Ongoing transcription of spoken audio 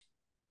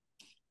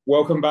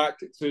Welcome back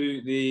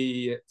to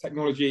the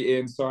Technology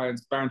in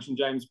Science Barrington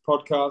James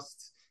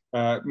podcast.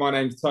 My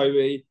name's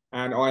Toby,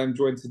 and I am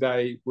joined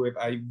today with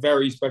a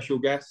very special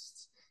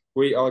guest.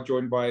 We are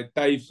joined by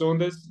Dave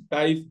Saunders.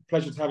 Dave,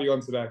 pleasure to have you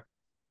on today.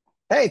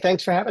 Hey,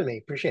 thanks for having me.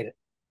 Appreciate it.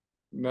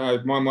 No,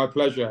 my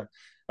pleasure.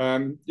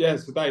 So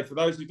Dave, for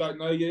those who don't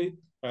know you,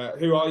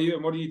 who are you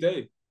and what do you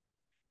do?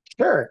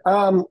 Sure.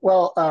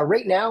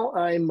 Right now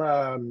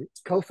I'm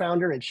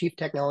co-founder and chief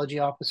technology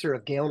officer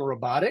of Galen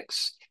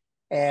Robotics,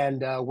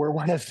 and we're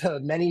one of the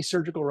many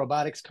surgical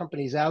robotics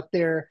companies out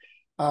there.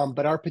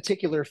 But our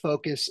particular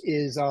focus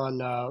is on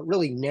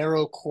really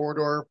narrow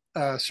corridor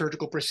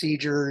surgical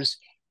procedures,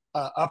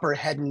 upper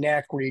head and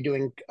neck, where you're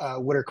doing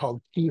what are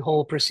called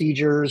keyhole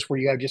procedures, where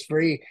you have just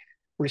very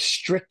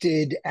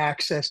restricted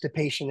access to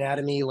patient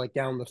anatomy, like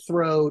down the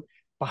throat,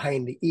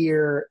 behind the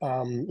ear,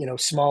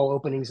 small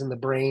openings in the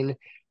brain.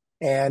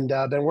 And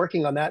been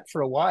working on that for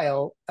a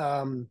while,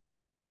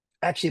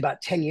 actually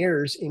about 10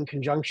 years in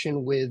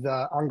conjunction with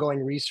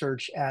ongoing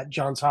research at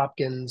Johns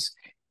Hopkins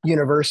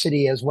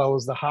University as well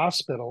as the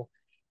hospital.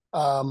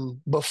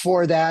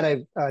 Before that,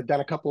 I've done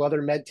a couple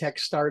other med tech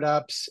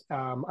startups.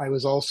 I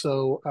was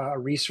also a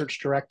research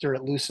director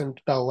at Lucent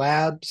Bell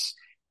Labs,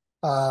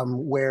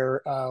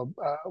 where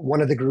one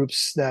of the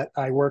groups that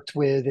I worked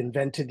with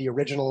invented the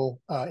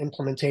original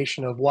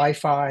implementation of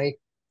Wi-Fi,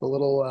 the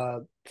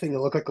little thing that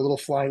looked like a little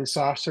flying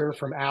saucer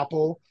from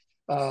Apple,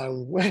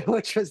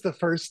 which was the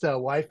first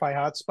Wi-Fi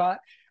hotspot.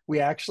 We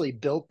actually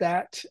built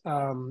that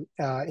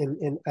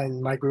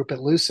in my group at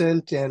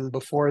Lucent, and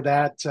before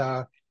that,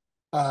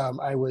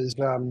 I was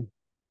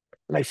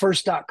my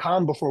first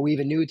 .com before we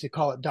even knew to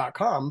call it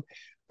 .com.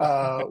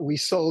 We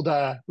sold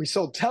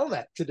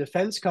Telnet to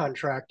defense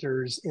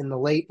contractors in the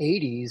late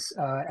 '80s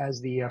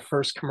as the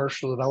first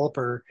commercial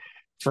developer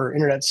for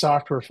internet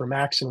software for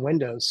Macs and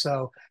Windows.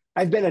 So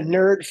I've been a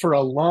nerd for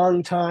a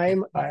long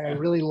time. I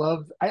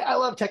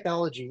love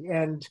technology,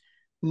 and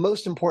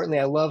most importantly,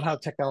 I love how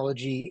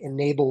technology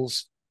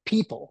enables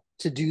people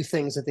to do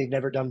things that they've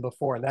never done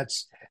before. And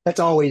that's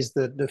always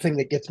the thing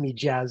that gets me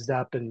jazzed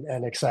up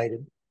and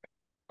excited.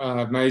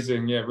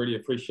 Amazing. Yeah, really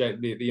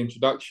appreciate the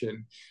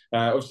introduction.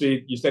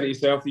 Obviously, you said it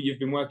yourself that you've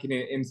been working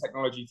in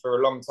technology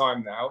for a long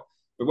time now.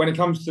 But when it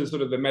comes to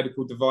sort of the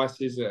medical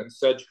devices and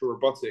surgical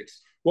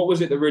robotics, what was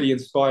it that really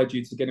inspired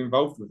you to get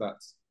involved with that?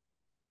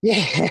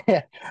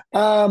 Yeah.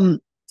 Um,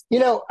 you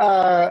know,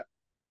 uh,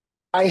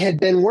 I had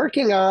been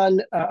working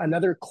on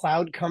another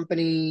cloud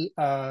company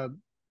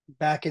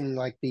back in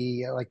like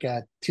the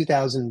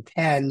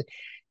 2010,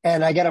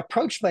 and I got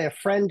approached by a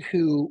friend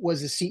who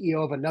was the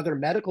CEO of another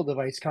medical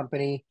device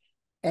company,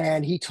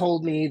 and he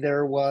told me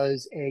there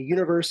was a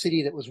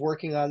university that was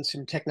working on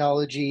some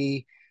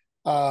technology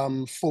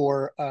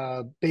for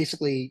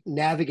basically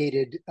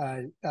navigated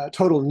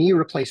total knee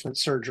replacement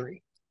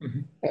surgery,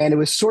 Mhm. and it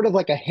was sort of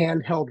like a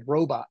handheld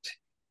robot.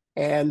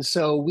 And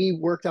so we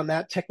worked on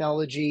that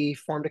technology,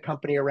 formed a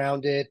company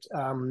around it.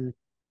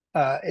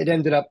 It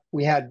ended up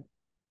we had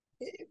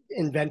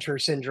inventor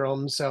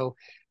syndrome, so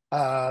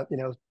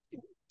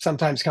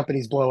sometimes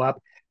companies blow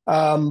up.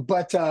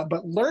 But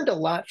learned a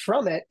lot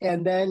from it.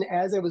 And then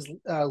as I was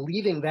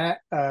leaving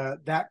that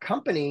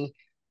company,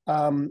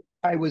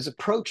 I was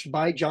approached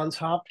by Johns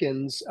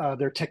Hopkins,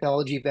 their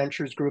technology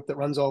ventures group that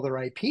runs all their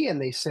IP, and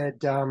they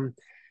said,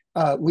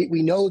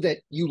 we know that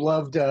you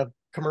loved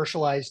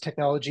commercialized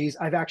technologies.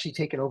 I've actually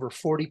taken over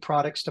 40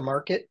 products to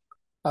market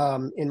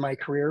in my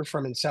career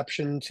from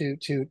inception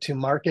to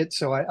market.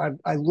 So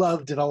I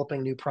love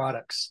developing new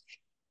products.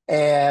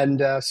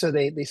 And so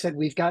they said,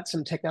 we've got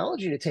some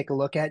technology to take a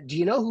look at. Do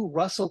you know who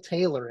Russell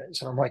Taylor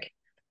is? And I'm like,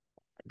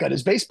 I've got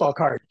his baseball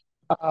card.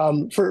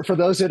 For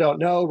those who don't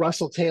know,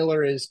 Russell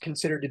Taylor is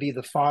considered to be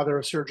the father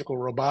of surgical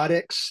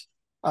robotics.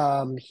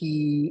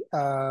 He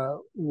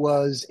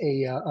was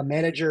a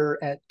manager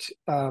at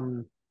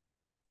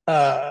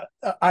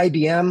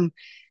IBM.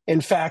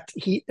 In fact,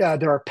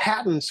 there are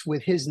patents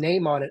with his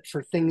name on it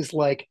for things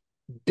like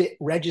bit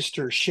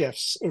register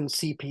shifts in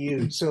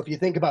CPUs. So if you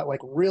think about like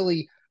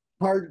really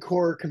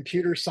hardcore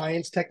computer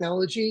science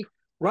technology,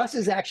 Russ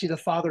is actually the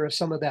father of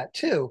some of that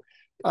too.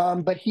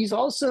 But he's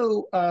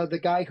also the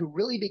guy who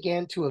really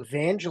began to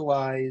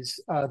evangelize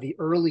the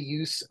early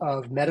use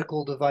of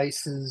medical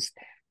devices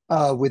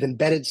with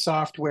embedded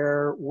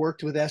software,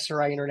 worked with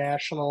SRI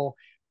International,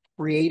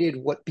 created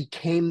what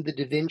became the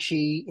Da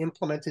Vinci,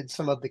 implemented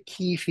some of the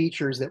key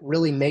features that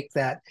really make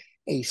that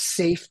a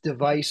safe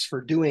device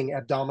for doing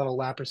abdominal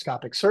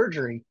laparoscopic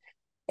surgery.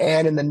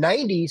 And in the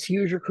 '90s, he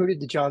was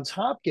recruited to Johns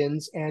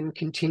Hopkins and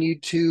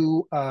continued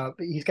to,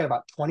 he's got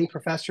about 20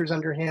 professors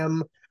under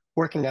him,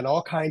 working on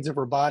all kinds of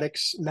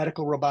robotics,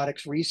 medical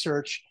robotics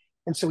research.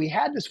 And so he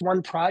had this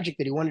one project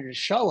that he wanted to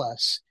show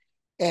us.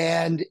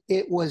 And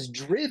it was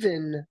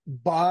driven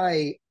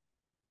by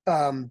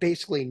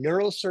basically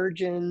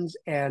neurosurgeons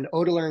and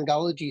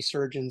otolaryngology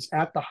surgeons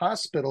at the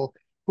hospital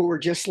who were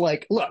just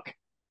like, look,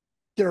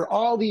 there are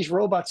all these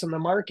robots on the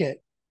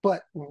market,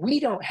 but we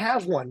don't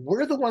have one.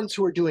 We're the ones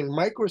who are doing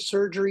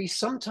microsurgery,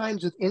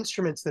 sometimes with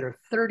instruments that are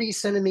 30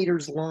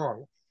 centimeters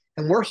long.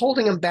 and we're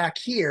holding them back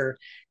here.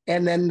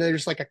 And then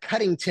there's like a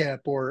cutting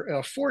tip or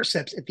a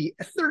forceps at the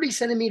 30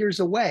 centimeters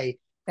away.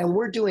 And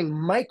we're doing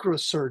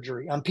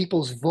microsurgery on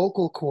people's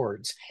vocal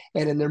cords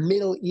and in their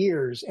middle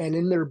ears and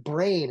in their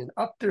brain and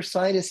up their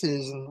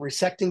sinuses and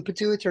resecting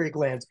pituitary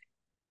glands.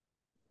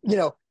 You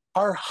know,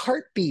 our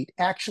heartbeat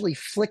actually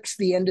flicks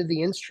the end of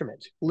the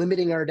instrument,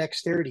 limiting our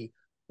dexterity.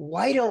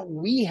 Why don't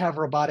we have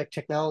robotic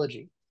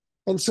technology?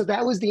 And so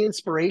that was the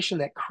inspiration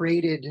that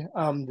created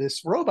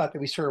this robot that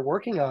we started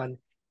working on.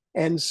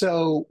 And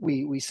so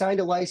we signed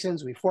a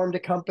license, we formed a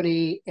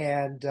company,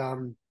 and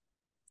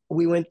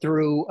we went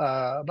through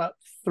about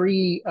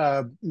three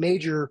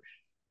major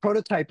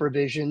prototype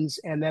revisions.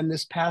 And then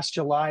this past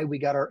July, we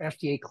got our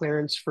FDA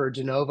clearance for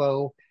de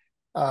novo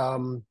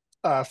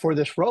for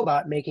this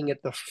robot, making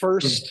it the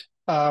first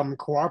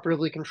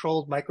cooperatively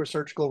controlled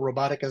microsurgical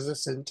robotic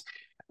assistant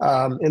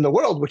in the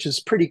world, which is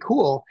pretty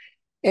cool.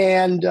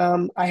 And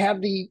I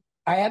have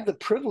the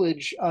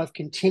privilege of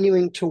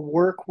continuing to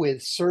work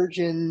with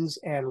surgeons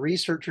and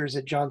researchers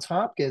at Johns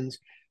Hopkins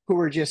who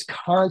are just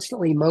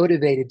constantly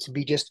motivated to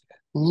be just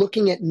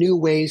looking at new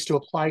ways to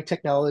apply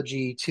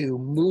technology to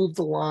move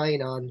the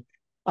line on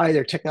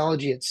either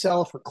technology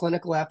itself or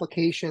clinical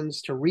applications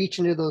to reach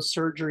into those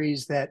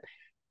surgeries that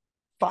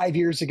 5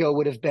 years ago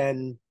would have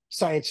been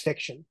science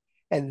fiction.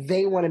 And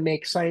they want to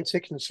make science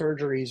fiction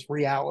surgeries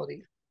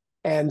reality.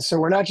 And so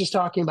we're not just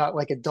talking about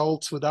like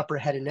adults with upper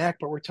head and neck,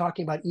 but we're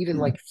talking about even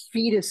like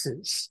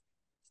fetuses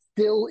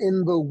still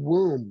in the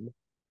womb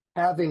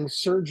having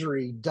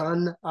surgery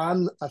done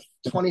on a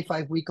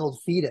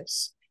 25-week-old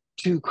fetus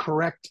to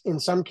correct, in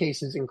some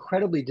cases,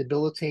 incredibly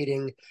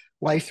debilitating,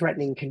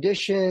 life-threatening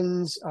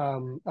conditions,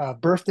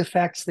 birth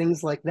defects,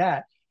 things like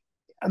that.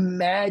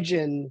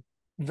 Imagine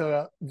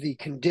the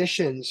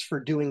conditions for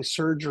doing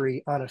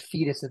surgery on a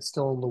fetus that's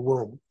still in the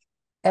womb.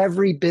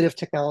 Every bit of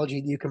technology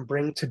that you can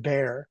bring to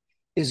bear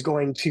is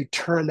going to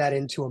turn that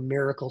into a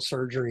miracle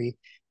surgery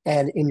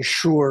and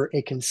ensure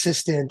a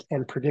consistent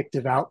and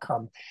predictive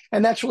outcome.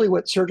 And that's really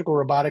what surgical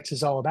robotics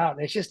is all about.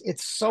 And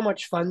it's so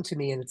much fun to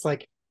me. And it's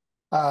like,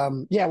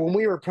 yeah, when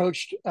we were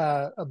approached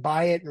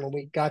by it and when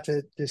we got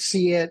to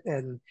see it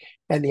and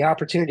the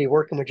opportunity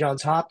working with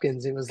Johns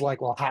Hopkins, it was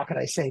like, well, how could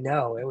I say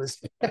no? It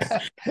was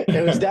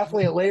it was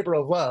definitely a labor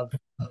of love.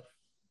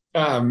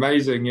 Ah,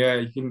 amazing. Yeah,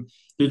 you can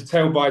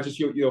tell by just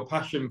your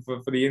passion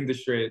for the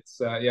industry. It's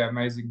yeah,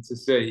 amazing to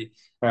see.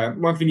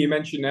 One thing you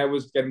mentioned there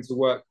was getting to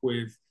work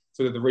with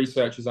sort of the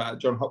researchers at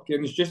Johns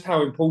Hopkins. Just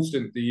how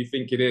important do you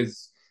think it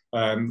is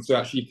to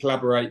actually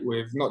collaborate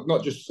with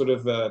not just sort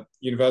of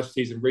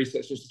universities and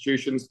research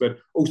institutions, but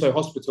also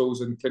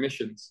hospitals and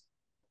clinicians?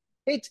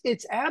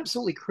 It's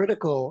absolutely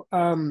critical.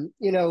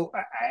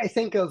 I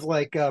think of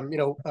like I'm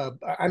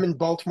in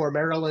Baltimore,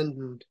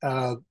 Maryland,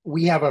 and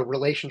we have a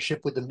relationship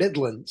with the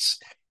Midlands,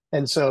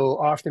 and so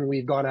often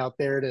we've gone out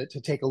there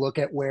to take a look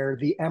at where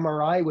the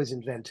MRI was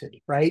invented,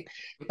 right?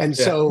 And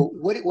Yeah. so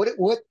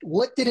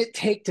what did it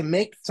take to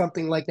make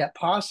something like that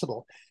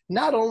possible?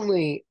 Not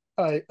only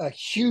a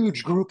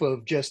huge group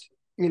of just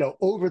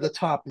over the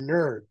top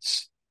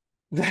nerds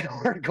that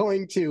are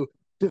going to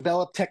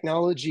develop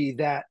technology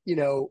that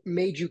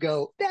made you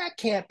go, that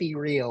can't be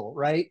real,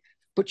 right?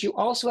 But you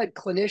also had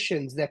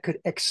clinicians that could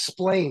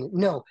explain,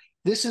 no,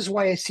 this is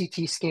why a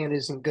CT scan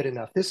isn't good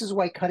enough. This is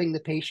why cutting the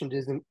patient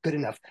isn't good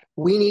enough.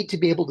 We need to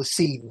be able to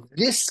see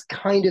this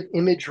kind of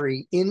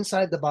imagery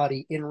inside the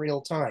body in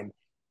real time.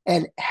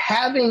 And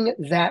having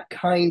that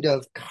kind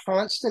of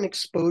constant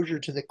exposure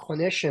to the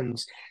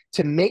clinicians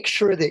to make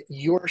sure that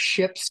your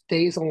ship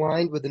stays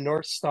aligned with the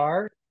North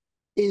Star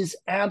is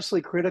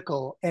absolutely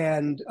critical.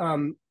 And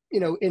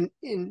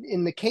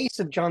in the case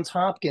of Johns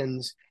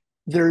Hopkins,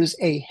 there's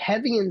a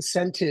heavy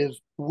incentive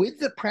with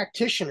the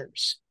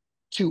practitioners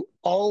to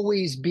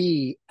always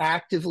be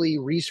actively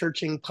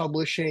researching,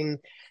 publishing.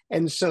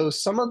 And so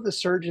some of the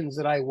surgeons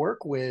that I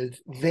work with,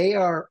 they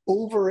are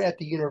over at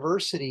the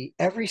university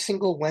every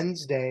single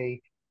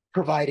Wednesday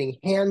providing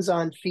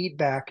hands-on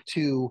feedback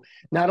to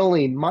not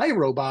only my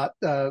robot,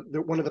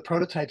 one of the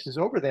prototypes is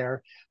over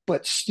there,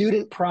 but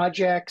student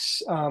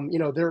projects.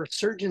 There are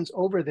surgeons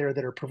over there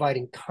that are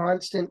providing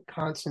constant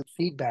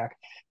feedback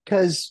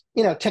because,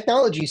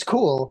 technology is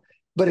cool,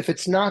 but if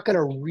it's not going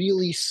to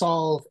really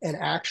solve an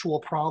actual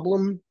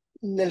problem,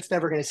 then it's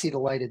never going to see the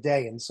light of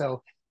day. And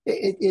so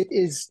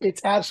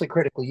it's absolutely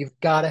critical. You've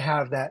got to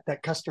have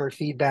that customer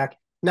feedback,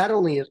 not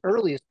only as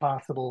early as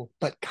possible,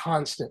 but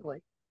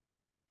constantly.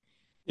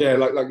 Yeah,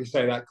 like you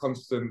say, that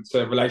constant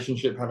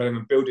relationship, having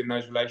and building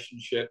those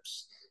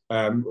relationships.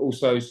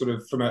 Also, sort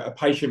of from a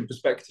patient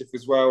perspective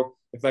as well,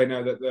 if they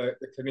know that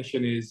the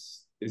clinician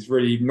is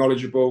really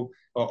knowledgeable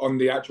on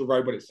the actual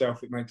robot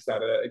itself, it makes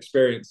that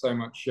experience so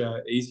much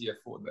easier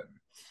for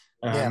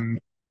them.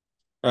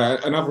 Yeah.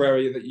 Another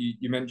area that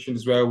you mentioned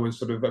as well was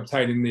sort of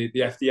obtaining the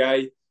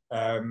FDA.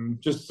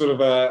 Just sort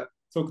of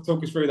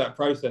talk us through that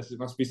process. It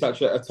must be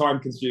such a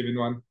time-consuming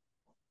one.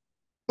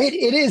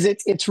 It is.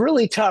 It's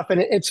really tough, and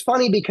it's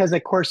funny because,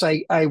 of course,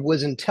 I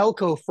was in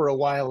telco for a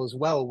while as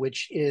well,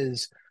 which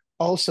is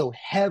also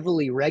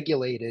heavily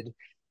regulated.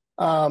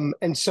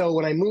 And so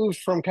when I moved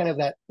from kind of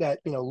that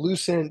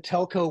lucent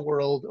telco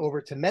world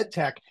over to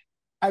medtech,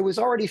 I was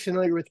already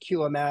familiar with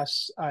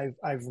QMS.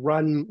 I've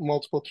run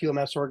multiple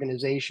QMS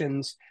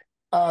organizations.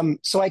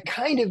 So I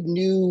kind of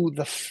knew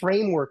the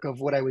framework of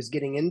what I was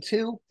getting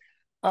into.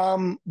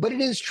 But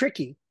it is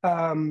tricky.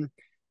 With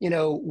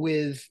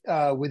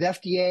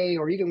FDA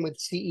or even with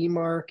CE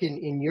mark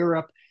in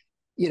Europe,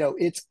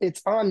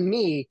 it's on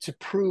me to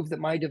prove that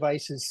my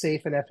device is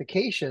safe and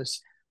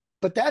efficacious.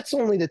 But that's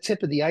only the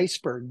tip of the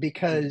iceberg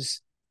because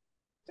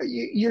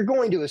you're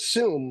going to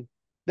assume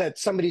that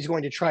somebody's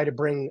going to try to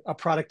bring a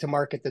product to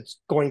market that's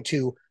going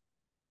to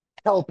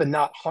help and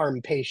not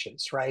harm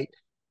patients, right?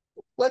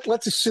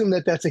 Let's assume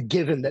that that's a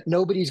given, that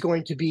nobody's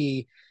going to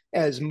be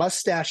as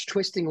mustache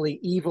twistingly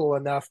evil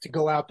enough to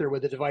go out there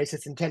with a device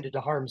that's intended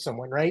to harm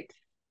someone, right?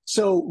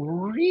 So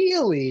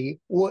really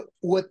what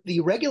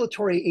the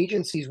regulatory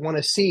agencies want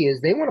to see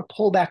is they want to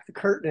pull back the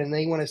curtain and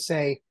they want to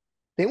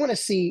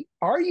see,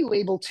 are you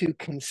able to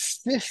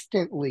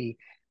consistently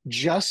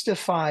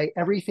justify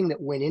everything that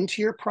went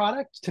into your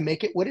product to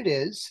make it what it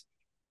is?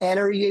 And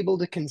are you able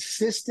to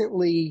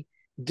consistently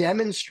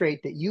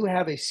demonstrate that you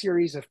have a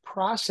series of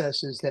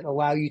processes that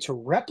allow you to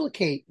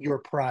replicate your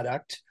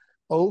product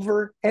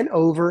over and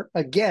over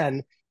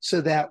again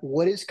so that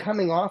what is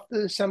coming off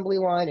the assembly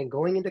line and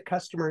going into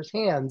customers'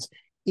 hands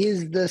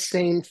is the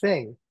same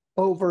thing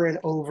over and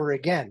over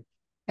again.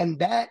 And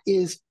that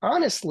is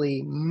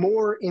honestly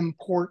more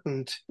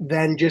important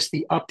than just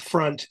the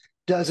upfront,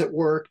 does it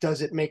work?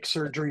 Does it make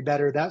surgery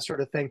better? That sort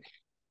of thing.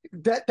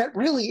 That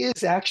really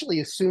is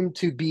actually assumed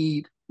to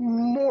be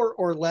more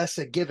or less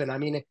a given. I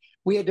mean,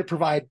 we had to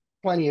provide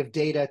plenty of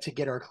data to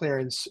get our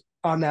clearance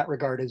on that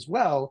regard as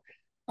well.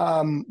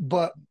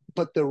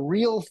 But the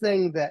real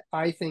thing that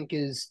I think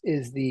is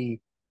the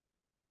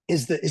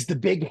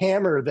big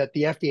hammer that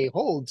the FDA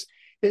holds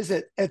is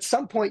that at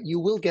some point you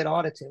will get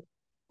audited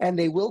and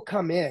they will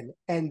come in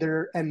and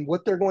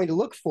what they're going to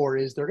look for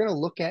is they're going to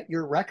look at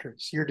your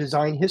records, your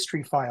design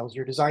history files,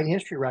 your design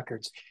history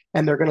records,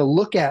 and they're going to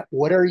look at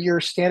what are your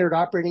standard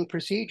operating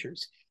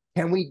procedures.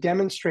 Can we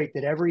demonstrate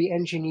that every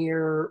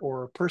engineer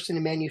or person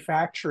in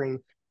manufacturing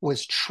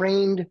was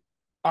trained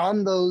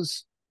on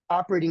those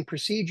operating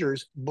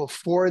procedures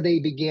before they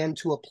began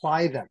to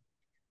apply them?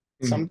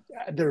 Mm.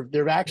 There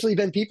have actually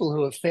been people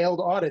who have failed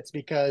audits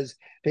because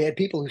they had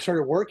people who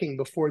started working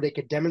before they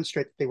could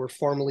demonstrate that they were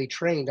formally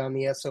trained on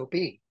the SOP.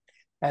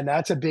 And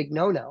that's a big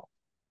no-no.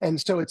 And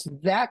so it's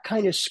that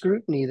kind of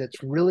scrutiny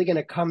that's really going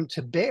to come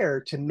to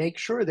bear to make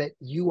sure that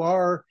you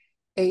are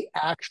a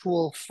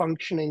actual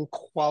functioning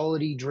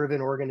quality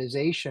driven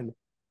organization.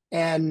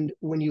 And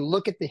when you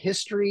look at the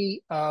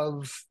history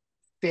of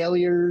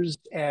failures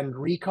and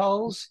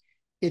recalls,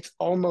 it's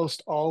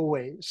almost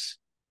always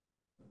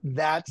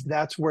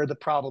that's where the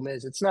problem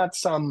is. It's not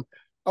some,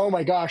 oh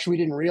my gosh, we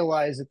didn't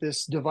realize that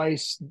this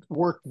device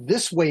worked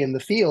this way in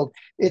the field.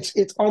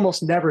 It's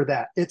almost never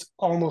that. It's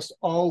almost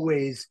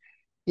always,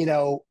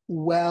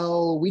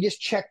 well, we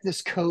just checked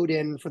this code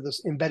in for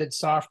this embedded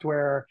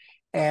software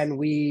and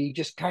we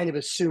just kind of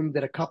assumed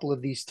that a couple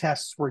of these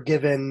tests were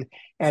given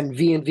and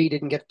V&V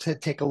didn't get to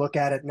take a look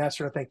at it and that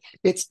sort of thing.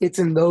 It's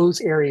in those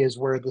areas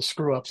where the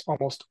screw ups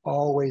almost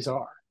always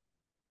are.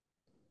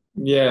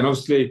 Yeah, and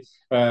obviously,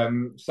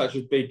 such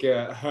a big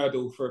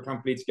hurdle for a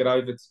company to get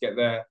over to get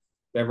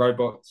their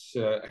robots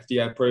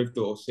FDA approved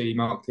or CE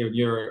marked here in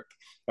Europe.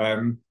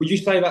 Would you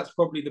say that's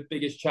probably the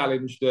biggest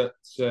challenge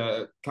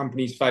that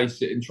companies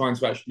face in trying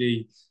to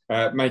actually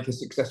make a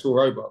successful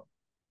robot?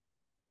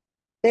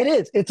 It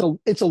is.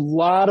 It's a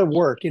lot of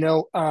work.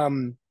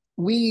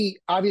 We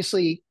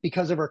obviously,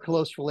 because of our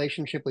close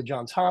relationship with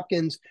Johns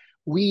Hopkins,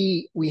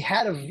 we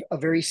had a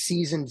very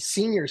seasoned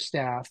senior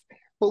staff,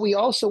 but we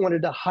also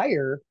wanted to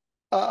hire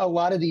a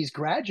lot of these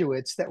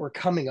graduates that were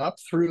coming up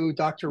through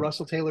Dr.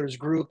 Russell Taylor's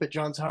group at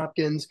Johns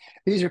Hopkins.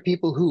 These are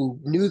people who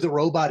knew the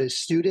robot as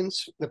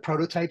students, the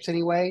prototypes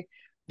anyway.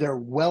 They're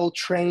well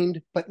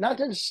trained, but not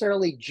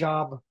necessarily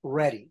job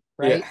ready,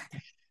 right?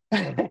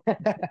 Yeah.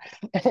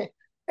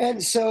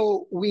 And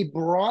so we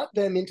brought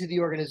them into the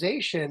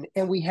organization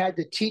and we had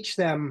to teach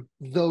them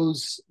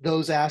those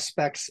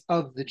aspects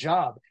of the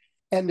job.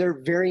 And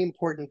they're very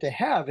important to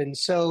have. And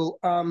so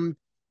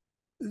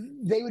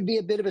they would be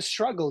a bit of a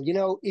struggle. I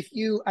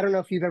don't know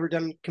if you've ever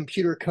done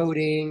computer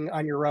coding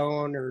on your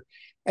own or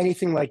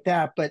anything like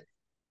that, but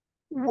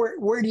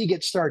where do you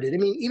get started? I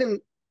mean, even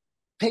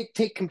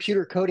take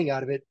computer coding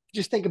out of it.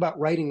 Just think about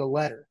writing a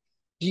letter.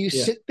 Do you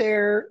sit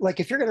there, like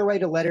if you're going to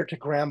write a letter to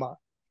grandma,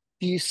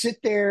 do you sit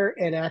there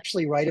and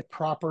actually write a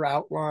proper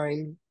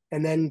outline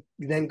and then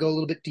go a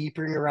little bit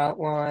deeper in your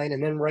outline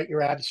and then write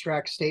your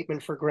abstract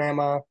statement for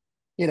grandma?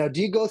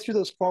 Do you go through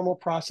those formal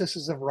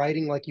processes of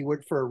writing like you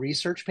would for a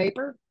research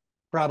paper?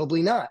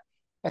 Probably not.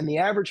 And the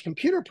average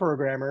computer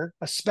programmer,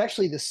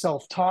 especially the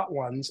self-taught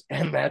ones,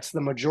 and that's the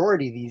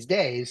majority these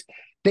days,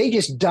 they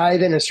just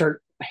dive in and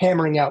start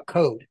hammering out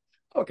code.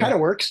 Oh, it kind of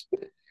works.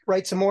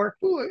 Write some more.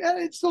 Ooh,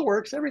 it still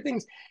works.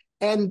 Everything's,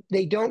 and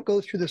they don't go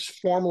through this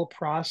formal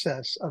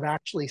process of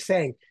actually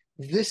saying,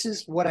 this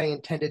is what I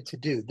intended to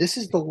do. This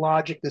is the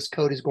logic this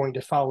code is going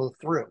to follow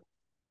through.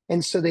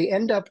 And so they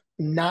end up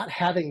not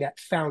having that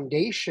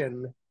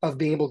foundation of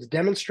being able to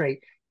demonstrate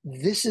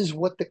this is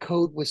what the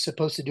code was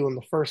supposed to do in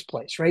the first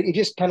place, right? It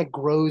just kind of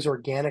grows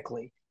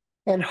organically.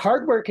 And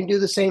hardware can do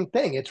the same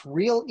thing. It's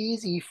real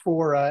easy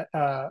for a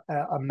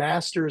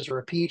master's or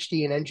a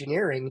PhD in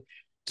engineering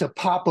to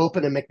pop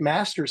open a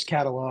McMaster's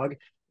catalog.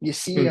 You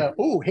see, Mm.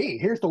 oh, hey,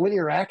 here's the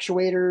linear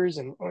actuators,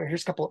 and oh,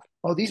 here's a couple.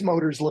 Oh, these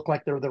motors look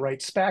like they're the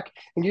right spec,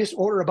 and you just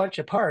order a bunch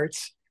of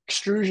parts,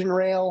 extrusion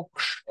rail.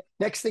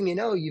 Next thing you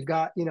know, you've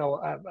got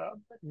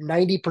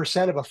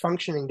 90% of a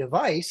functioning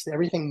device.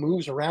 Everything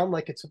moves around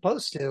like it's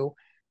supposed to.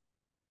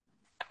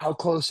 How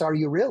close are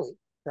you really?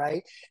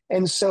 Right.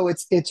 And so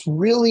it's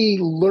really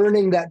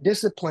learning that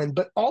discipline,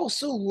 but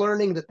also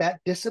learning that that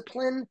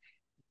discipline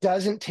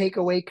doesn't take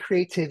away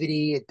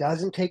creativity. It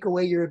doesn't take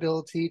away your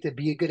ability to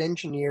be a good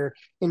engineer.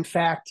 In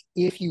fact,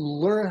 if you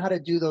learn how to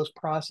do those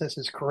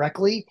processes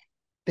correctly,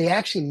 they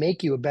actually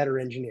make you a better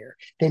engineer.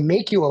 They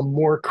make you a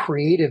more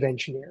creative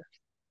engineer.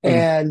 Mm.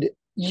 And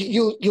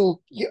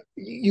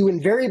you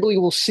invariably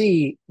will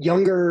see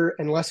younger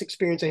and less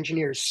experienced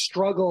engineers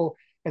struggle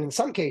and in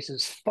some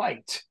cases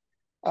fight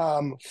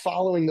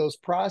following those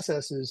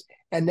processes.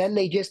 And then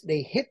they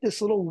hit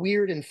this little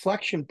weird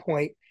inflection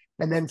point,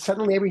 and then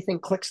suddenly everything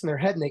clicks in their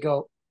head and they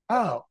go,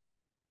 oh,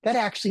 that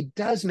actually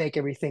does make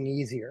everything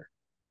easier.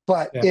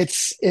 But Yeah.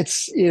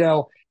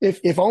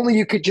 if only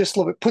you could just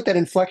put that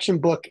inflection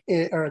book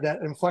or that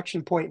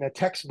inflection point in a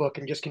textbook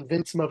and just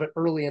convince them of it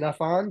early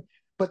enough on.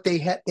 But they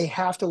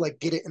have to like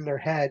get it in their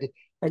head,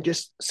 and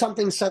just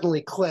something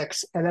suddenly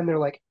clicks, and then they're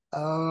like,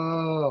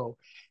 oh.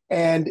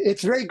 And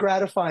it's very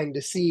gratifying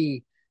to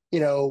see, you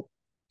know,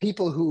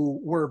 people who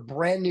were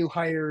brand new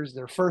hires,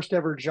 their first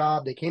ever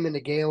job, they came into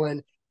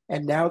Galen,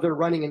 and now they're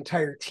running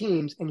entire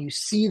teams, and you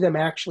see them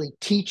actually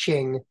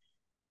teaching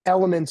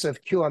elements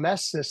of QMS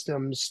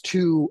systems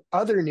to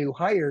other new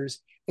hires,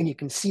 and you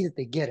can see that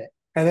they get it.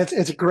 And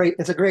it's a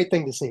great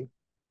thing to see.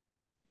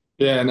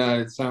 Yeah, no,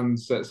 it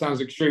sounds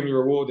extremely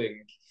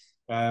rewarding.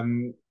 I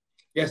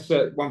guess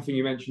one thing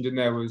you mentioned in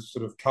there was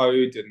sort of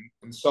code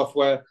and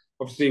software.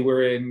 Obviously,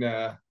 we're in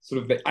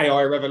sort of the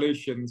AI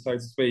revolution, so to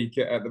speak,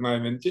 at the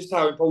moment. Just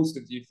how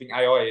important do you think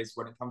AI is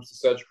when it comes to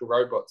surgical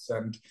robots,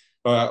 and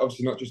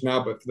obviously not just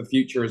now, but for the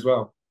future as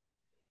well?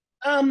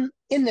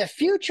 In the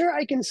future,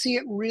 I can see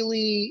it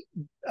really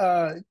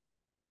uh,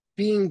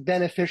 being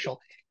beneficial.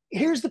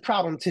 Here's the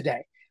problem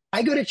today.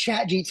 I go to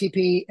Chat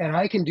GTP and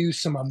I can do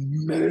some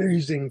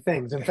amazing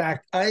things. In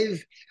fact,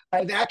 I've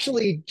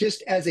actually,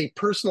 just as a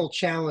personal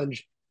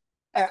challenge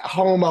at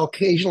home, I'll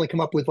occasionally come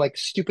up with like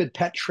stupid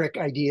pet trick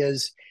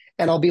ideas,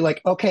 and I'll be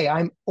like, okay,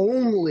 I'm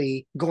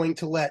only going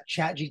to let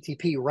Chat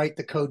GTP write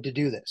the code to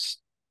do this.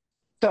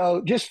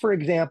 So, just for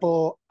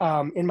example,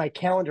 in my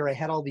calendar, I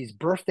had all these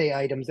birthday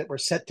items that were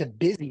set to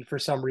busy for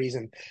some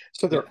reason.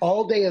 So Yeah. they're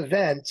all day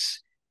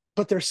events,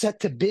 but they're set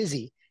to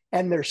busy.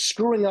 And they're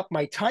screwing up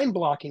my time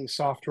blocking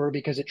software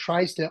because it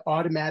tries to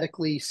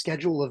automatically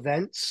schedule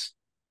events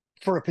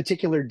for a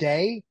particular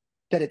day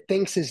that it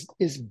thinks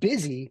is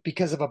busy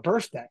because of a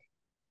birthday.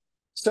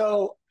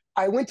 So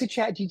I went to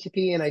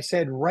ChatGTP and I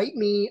said, write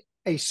me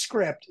a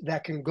script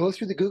that can go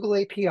through the Google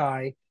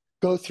API,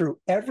 go through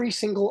every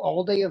single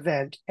all day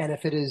event. And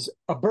if it is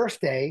a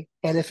birthday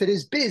and if it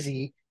is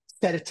busy,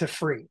 set it to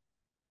free.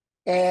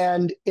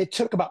 And it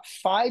took about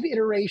 5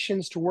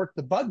 iterations to work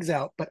the bugs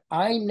out, but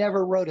I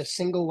never wrote a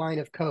single line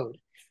of code.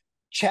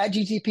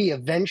 ChatGTP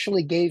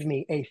eventually gave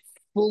me a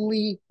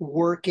fully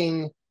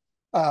working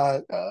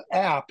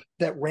app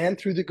that ran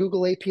through the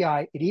Google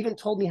API. It even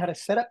told me how to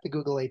set up the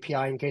Google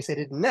API in case I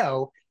didn't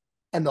know.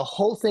 And the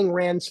whole thing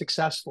ran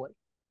successfully.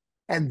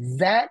 And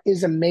that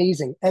is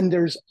amazing. And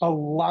there's a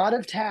lot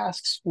of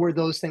tasks where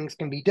those things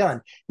can be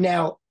done.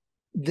 Now,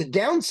 the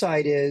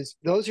downside is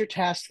those are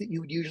tasks that you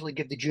would usually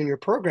give the junior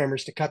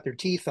programmers to cut their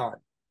teeth on.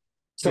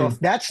 So if Mm.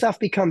 that stuff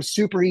becomes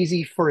super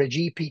easy for a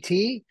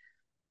GPT,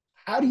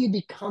 how do you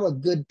become a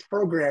good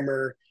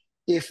programmer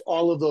if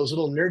all of those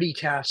little nerdy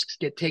tasks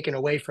get taken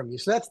away from you?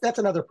 So that's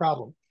another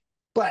problem.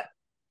 But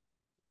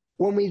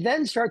when we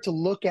then start to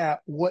look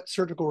at what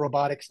surgical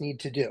robotics need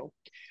to do,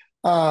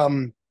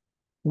 um,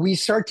 we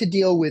start to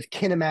deal with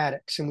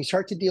kinematics and we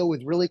start to deal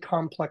with really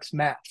complex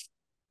math.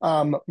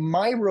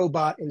 My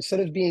robot, instead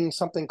of being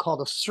something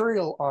called a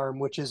serial arm,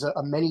 which is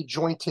a many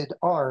jointed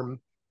arm,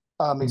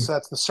 and Mm. so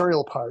that's the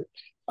serial part.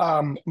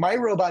 My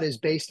robot is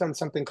based on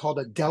something called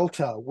a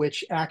delta,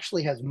 which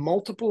actually has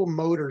multiple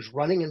motors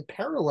running in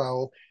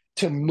parallel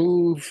to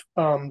move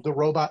the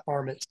robot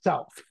arm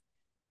itself.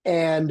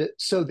 And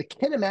so the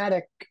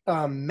kinematic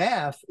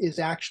math is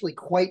actually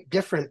quite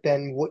different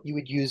than what you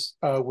would use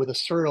with a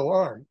serial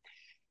arm.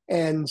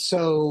 And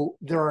so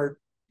there are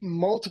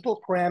multiple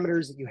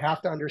parameters that you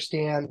have to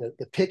understand,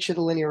 the pitch of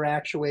the linear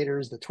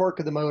actuators, the torque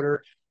of the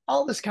motor,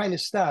 all this kind of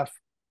stuff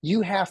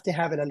you have to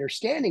have an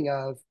understanding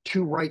of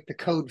to write the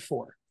code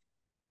for.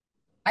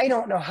 I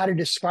don't know how to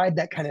describe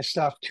that kind of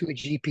stuff to a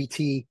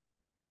GPT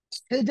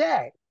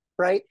today,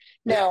 right?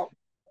 Yeah. Now,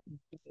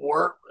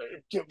 or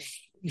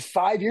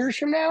 5 years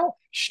from now,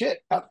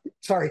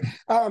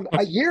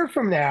 a year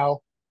from now,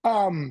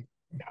 um,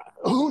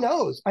 who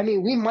knows? I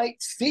mean, we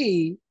might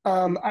see.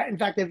 In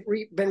fact,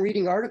 been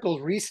reading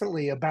articles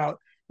recently about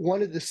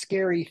one of the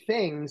scary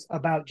things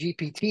about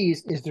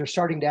GPTs is they're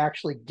starting to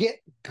actually get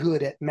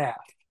good at math.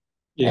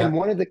 And Yeah.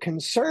 one of the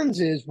concerns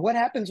is what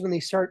happens when they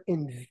start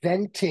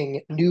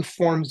inventing new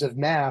forms of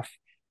math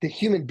that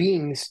human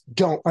beings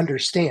don't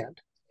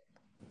understand?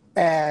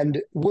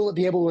 And will it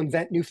be able to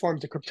invent new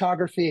forms of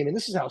cryptography? I mean,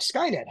 this is how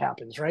Skynet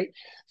happens, right?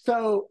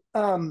 So,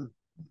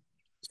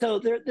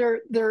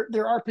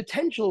 there are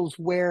potentials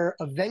where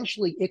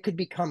eventually it could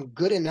become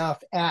good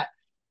enough at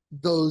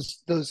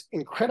those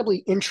incredibly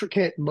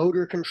intricate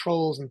motor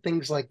controls and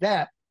things like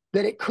that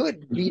that it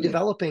could be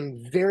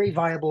developing very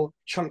viable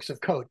chunks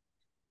of code.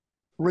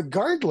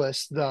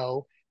 Regardless,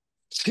 though,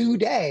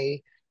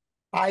 today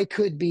I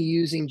could be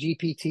using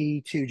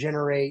GPT to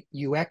generate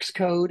UX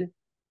code.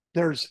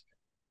 There's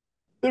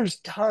there's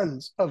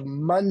tons of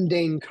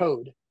mundane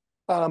code.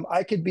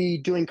 I could be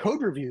doing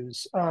code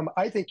reviews.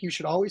 I think you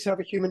should always have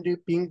a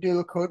being do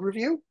a code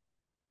review,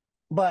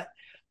 but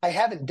I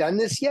haven't done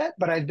this yet.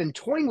 But I've been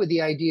toying with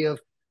the idea of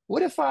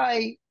what if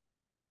I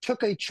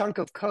took a chunk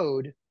of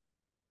code,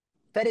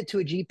 fed it to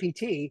a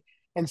GPT,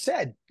 and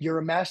said, "You're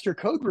a master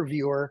code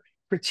reviewer.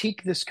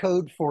 Critique this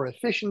code for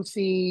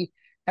efficiency,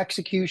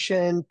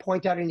 execution,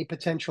 point out any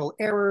potential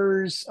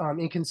errors,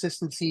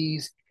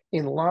 inconsistencies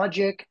in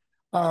logic."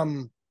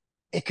 Um,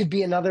 it could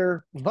be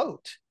another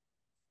vote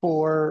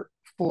for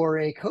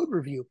a code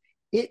review.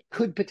 It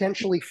could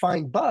potentially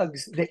find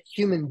bugs that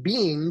human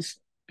beings,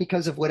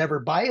 because of whatever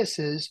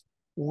biases,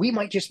 we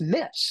might just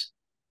miss.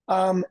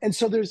 And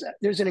so there's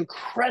an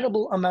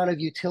incredible amount of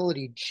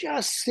utility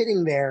just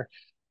sitting there.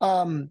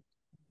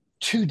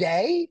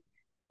 Today,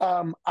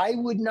 I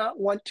would not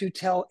want to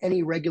tell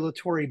any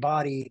regulatory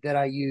body that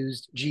I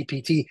used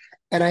GPT,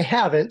 and I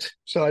haven't.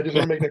 So I just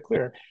want to make that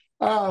clear.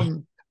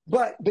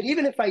 But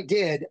even if I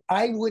did,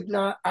 I would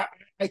not.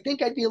 I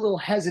think I'd be a little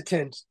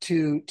hesitant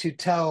to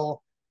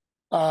tell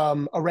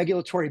a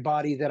regulatory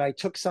body that I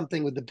took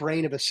something with the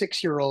brain of a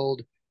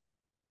 6-year-old,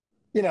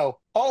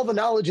 all the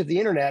knowledge of the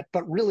internet,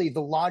 but really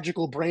the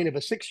logical brain of a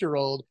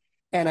 6-year-old,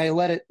 and I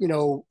let it,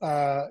 build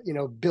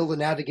a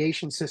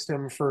navigation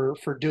system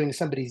for doing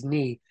somebody's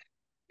knee.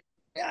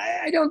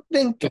 I don't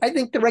think I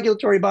think the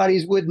regulatory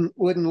bodies wouldn't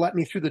let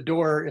me through the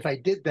door if I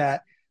did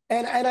that,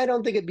 and I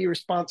don't think it'd be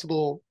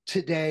responsible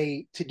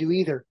today to do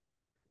either.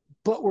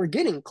 But we're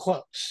getting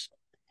close,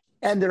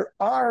 and there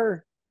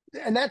are,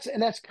 and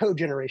that's code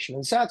generation,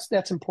 and so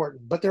that's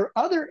important. But there are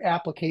other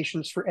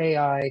applications for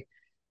AI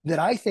that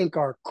I think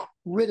are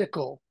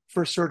critical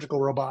for surgical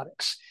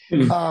robotics.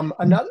 Mm.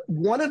 Another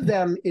one of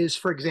them is,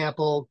 for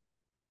example,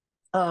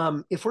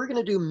 if we're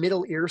going to do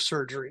middle ear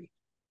surgery,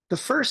 the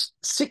first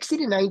 60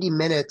 to 90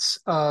 minutes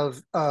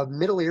of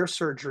middle ear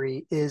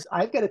surgery is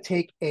I've got to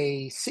take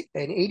an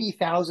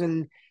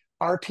 80,000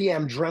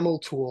 RPM Dremel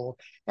tool,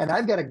 and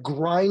I've got to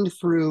grind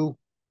through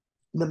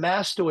the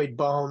mastoid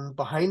bone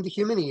behind the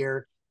human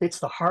ear. It's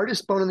the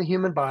hardest bone in the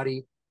human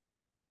body,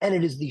 and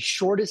it is the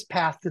shortest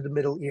path to the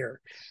middle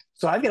ear.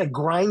 So I've got to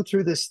grind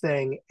through this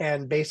thing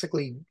and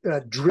basically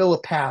drill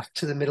a path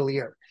to the middle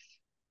ear.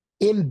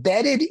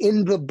 Embedded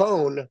in the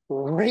bone,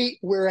 right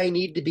where I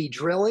need to be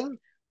drilling,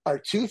 are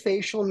two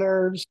facial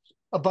nerves,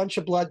 a bunch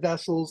of blood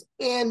vessels,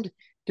 and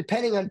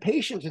depending on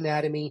patient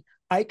anatomy,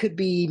 I could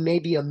be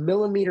maybe a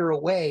millimeter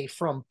away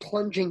from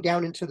plunging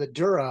down into the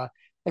dura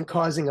and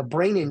causing a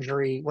brain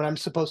injury when I'm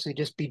supposed to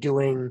just be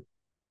doing,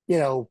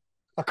 a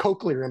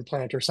cochlear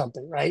implant or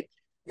something, right?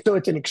 So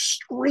it's an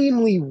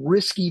extremely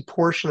risky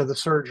portion of the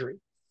surgery.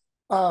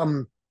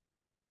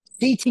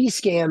 CT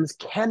scans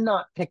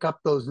cannot pick up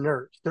those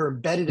nerves. They're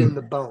embedded in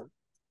the bone.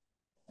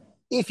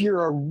 If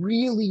you're a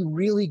really,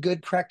 really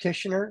good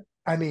practitioner,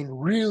 I mean,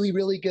 really,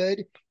 really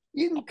good,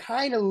 you can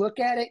kind of look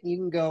at it and you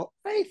can go,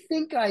 I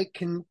think I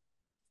can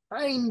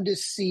kind of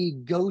see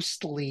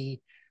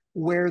ghostly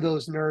where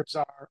those nerves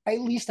are. At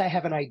least I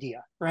have an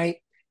idea, right?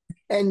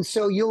 And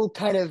so you'll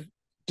kind of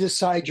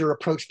decide your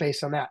approach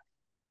based on that.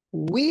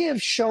 We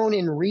have shown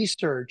in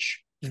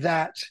research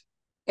that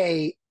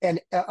a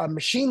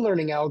machine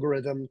learning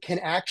algorithm can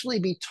actually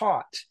be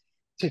taught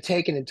to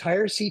take an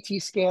entire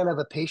CT scan of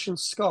a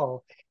patient's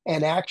skull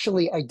and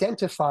actually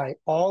identify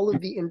all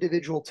of the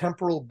individual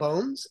temporal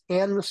bones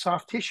and the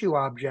soft tissue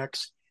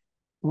objects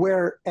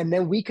and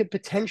then we could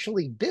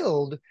potentially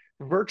build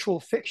virtual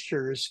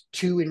fixtures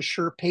to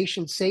ensure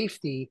patient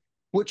safety,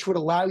 which would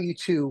allow you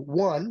to,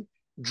 one,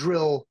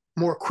 drill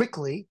more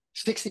quickly,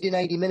 60 to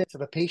 90 minutes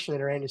of a patient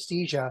under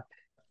anesthesia,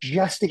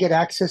 just to get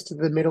access to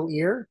the middle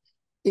ear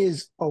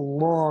is a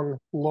long,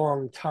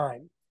 long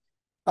time.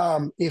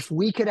 If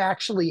we could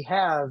actually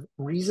have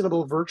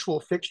reasonable virtual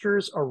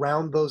fixtures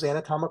around those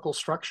anatomical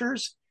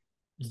structures,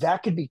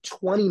 that could be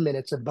 20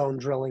 minutes of bone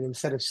drilling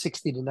instead of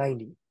 60 to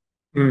 90.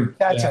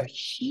 That's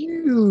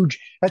Yeah.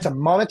 that's a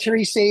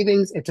monetary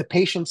savings. It's a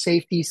patient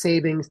safety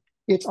savings.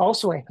 It's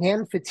also a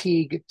hand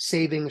fatigue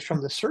savings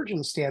from the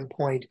surgeon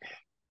standpoint.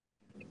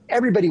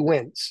 everybody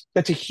wins.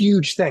 That's a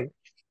huge thing.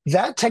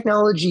 That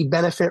technology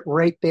benefit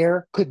right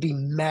there could be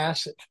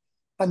massive.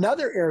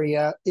 Another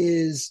area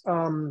is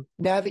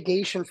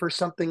navigation for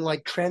something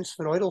like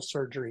transsphenoidal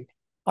surgery.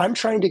 I'm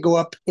trying to go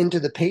up into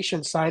the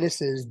patient's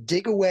sinuses,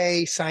 dig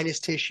away sinus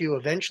tissue,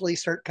 eventually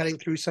start cutting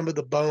through some of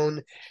the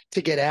bone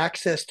to get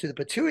access to the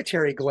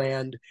pituitary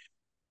gland.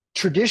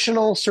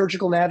 Traditional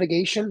surgical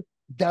navigation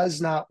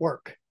does not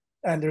work.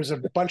 And there's a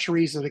bunch of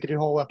reasons we could do a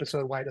whole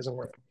episode why it doesn't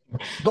work,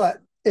 but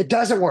it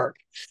doesn't work.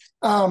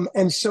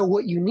 And so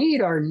what you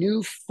need are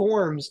new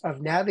forms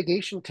of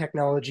navigation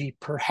technology,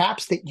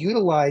 perhaps that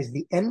utilize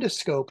the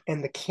endoscope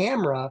and the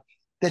camera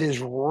that is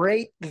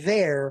right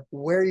there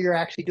where you're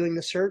actually doing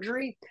the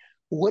surgery.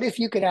 What if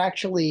you could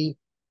actually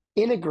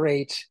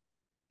integrate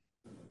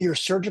your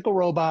surgical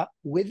robot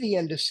with the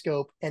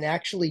endoscope and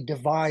actually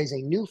devise a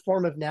new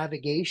form of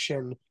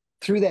navigation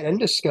through that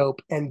endoscope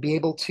and be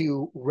able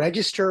to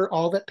register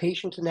all that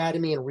patient's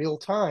anatomy in real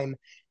time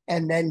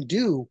and then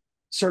do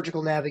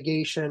surgical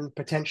navigation,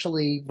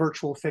 potentially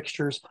virtual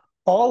fixtures,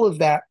 all of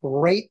that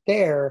right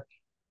there.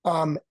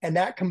 And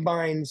that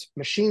combines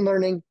machine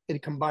learning,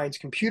 it combines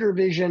computer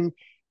vision.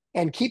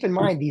 And keep in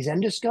mind, these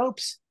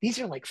endoscopes, these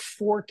are like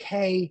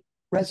 4K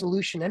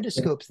resolution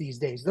endoscopes these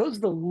days. Those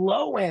are the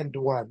low end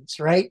ones,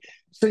 right?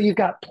 So you've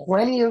got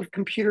plenty of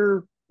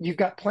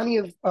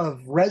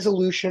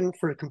resolution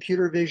for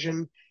computer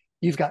vision.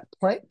 You've got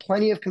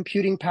plenty of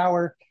computing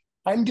power.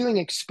 I'm doing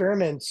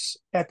experiments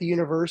at the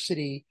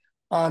university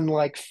on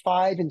like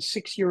 5 and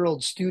 6 year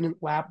old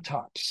student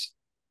laptops,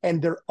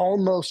 and they're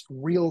almost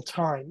real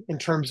time in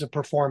terms of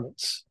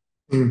performance.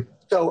 Mm.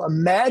 So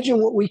imagine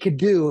what we could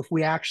do if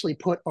we actually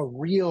put a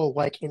real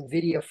like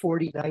NVIDIA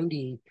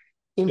 4090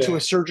 into Yeah.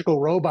 a surgical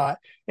robot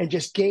and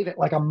just gave it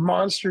like a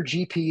monster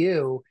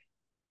GPU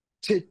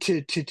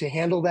to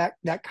handle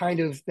that kind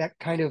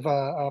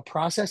of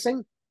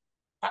processing.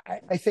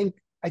 I think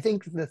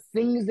the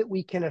things that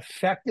we can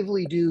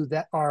effectively do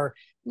that are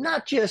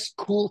not just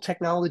cool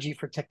technology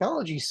for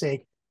technology's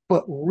sake,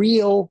 but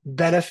real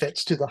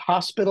benefits to the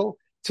hospital,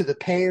 to the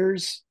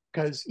payers,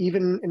 because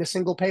even in a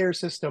single payer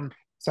system,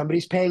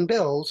 somebody's paying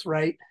bills,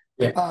 right?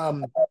 Yeah.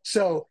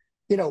 So,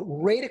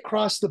 right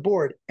across the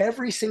board,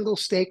 every single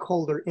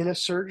stakeholder in a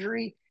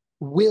surgery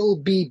will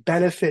be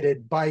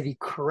benefited by the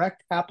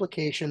correct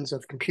applications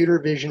of computer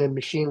vision and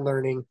machine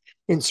learning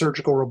in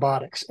surgical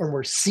robotics. And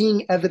we're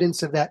seeing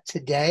evidence of that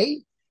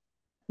today.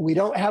 We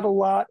don't have a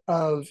lot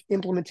of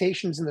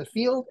implementations in the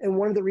field. And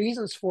one of the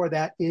reasons for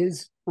that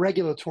is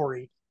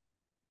regulatory.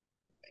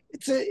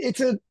 It's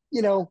a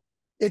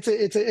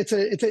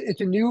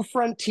new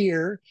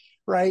frontier,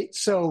 right?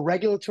 So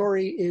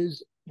regulatory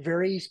is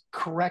very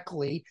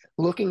correctly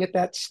looking at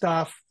that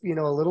stuff, a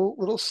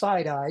little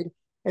side-eyed.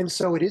 And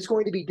so it is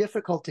going to be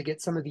difficult to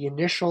get some of the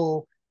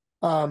initial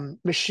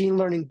machine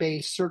learning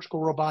based surgical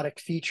robotic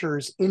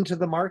features into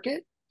the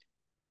market.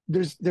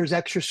 There's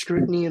extra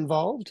scrutiny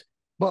involved.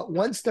 But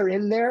once they're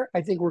in there,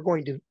 I think we're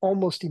going to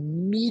almost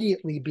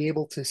immediately be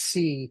able to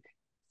see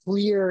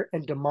clear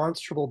and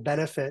demonstrable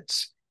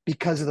benefits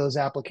because of those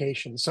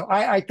applications. So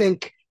I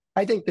think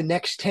the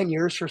next 10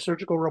 years for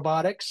surgical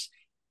robotics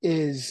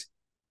is,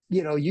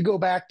 you go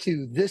back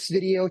to this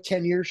video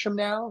 10 years from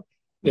now,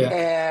 Yeah.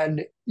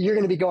 and you're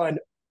going to be going,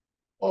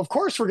 well, of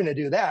course we're going to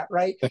do that,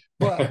 right?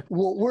 But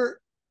we're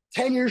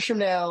 10 years from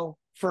now,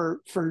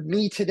 for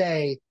me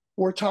today,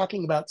 we're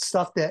talking about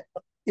stuff that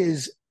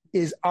is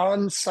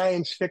on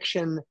science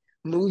fiction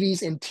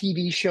movies and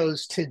TV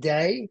shows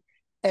today,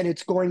 and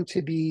it's going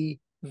to be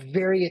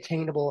very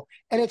attainable.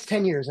 And it's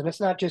 10 years, and that's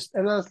not just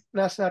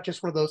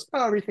one of those,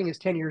 oh, everything is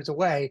 10 years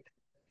away.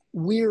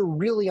 We're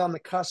really on the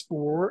cusp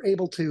where we're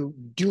able to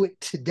do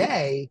it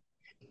today.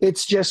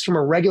 It's just from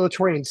a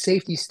regulatory and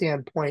safety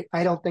standpoint,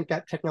 I don't think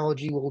that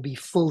technology will be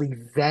fully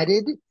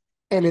vetted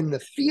and in the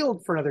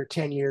field for another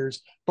 10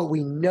 years, but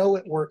we know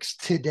it works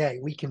today.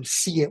 We can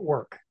see it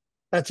work.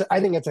 I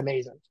think it's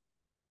amazing.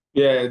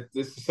 Yeah,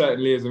 this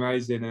certainly is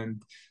amazing,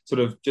 and sort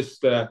of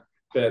just the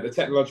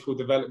technological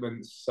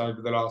developments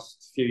over the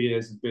last few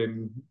years have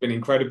been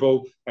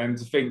incredible. And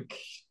to think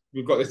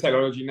we've got this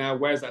technology now,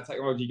 where's that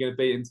technology going to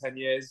be in 10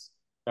 years?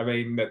 I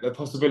mean, the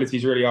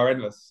possibilities really are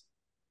endless.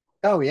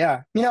 Oh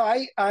yeah,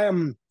 I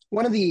am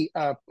one of the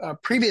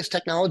previous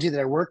technology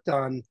that I worked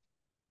on.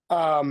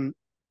 Um,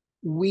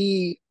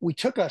 we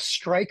took a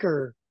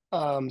Stryker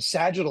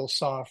sagittal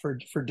saw for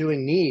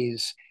doing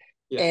knees,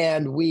 Yeah,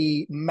 and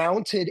we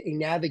mounted a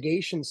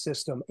navigation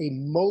system, a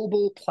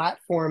mobile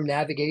platform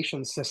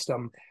navigation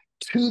system,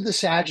 to the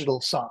sagittal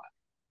saw.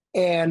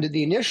 And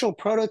the initial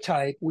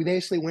prototype, we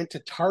basically went to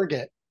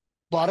Target,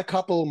 bought a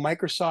couple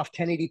Microsoft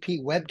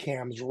 1080p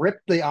webcams,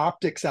 ripped the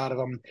optics out of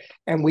them,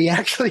 and we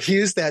actually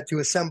used that to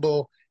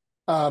assemble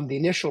the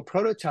initial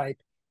prototype.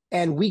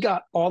 And we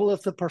got all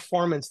of the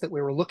performance that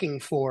we were looking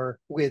for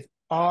with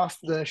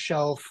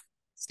off-the-shelf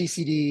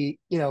CCD,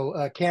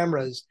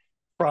 cameras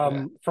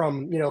yeah,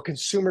 from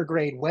consumer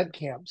grade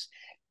webcams.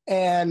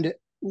 And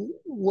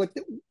what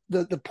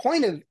the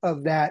point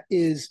of that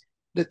is,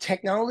 the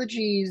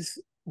technologies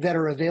that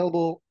are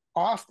available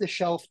off the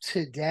shelf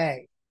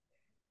today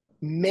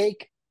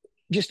make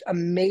just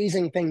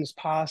amazing things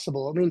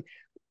possible. I mean,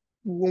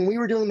 when we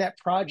were doing that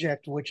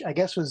project, which I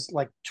guess was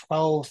like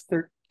 12,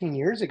 13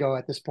 years ago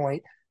at this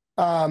point,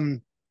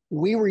 um,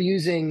 we were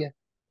using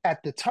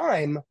at the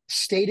time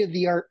state of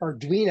the art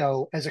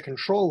Arduino as a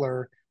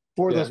controller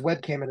for Yeah. those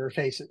webcam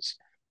interfaces.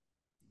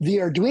 The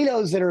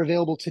Arduinos that are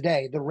available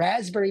today, the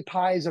Raspberry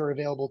Pis that are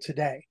available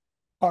today,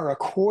 are a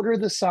quarter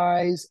the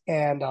size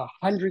and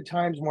 100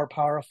 times more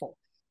powerful.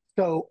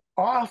 So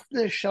off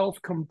the shelf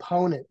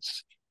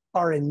components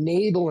are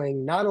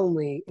enabling not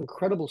only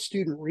incredible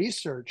student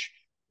research,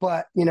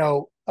 but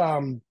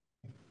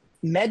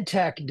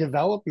medtech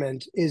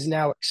development is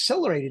now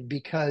accelerated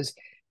because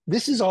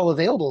this is all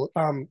available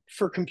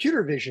for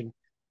computer vision,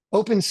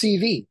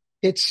 OpenCV.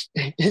 It's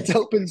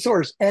open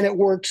source and it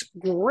works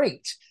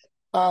great.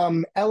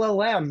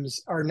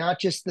 LLMs are not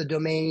just the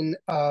domain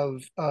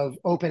of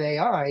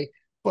OpenAI,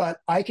 but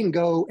I can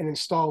go and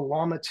install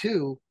Llama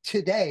 2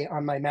 today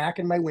on my Mac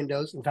and my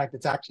Windows. In fact,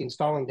 it's actually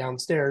installing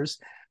downstairs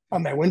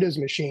on my Windows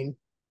machine.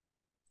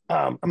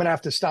 I'm going to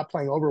have to stop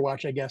playing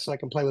Overwatch, I guess, so I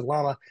can play with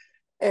Llama.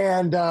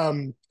 And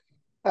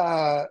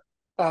uh,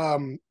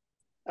 um,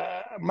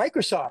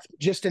 Microsoft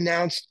just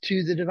announced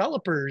to the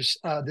developers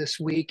this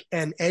week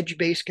an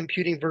edge-based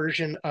computing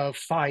version of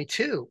Phi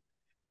 2,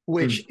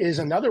 which Mm. is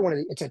another one of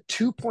the, it's a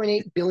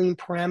 2.8 billion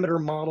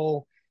parameter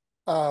model.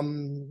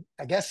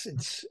 I guess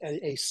it's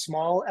a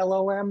small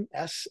LLM,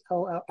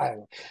 SLL, I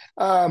don't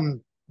know.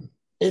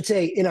 It's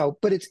a,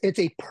 but it's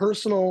a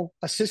personal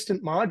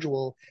assistant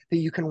module that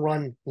you can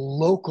run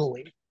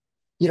locally.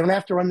 You don't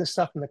have to run this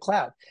stuff in the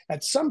cloud.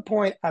 At some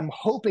point, I'm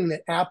hoping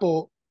that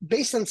Apple,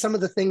 based on some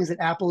of the things that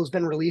Apple has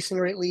been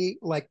releasing lately,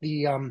 like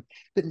the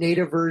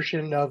native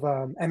version of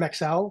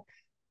MXL,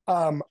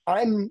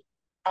 I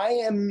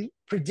am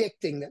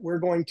predicting that we're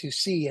going to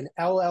see an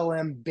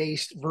LLM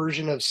based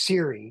version of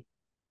Siri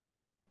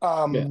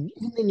Yeah. in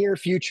the near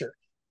future.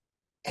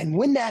 And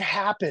when that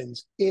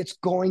happens, it's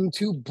going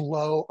to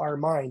blow our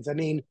minds. I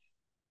mean,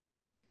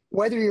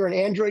 whether you're an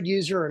Android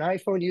user or an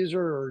iPhone user,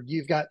 or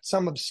you've got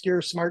some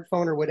obscure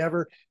smartphone or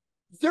whatever,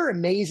 they're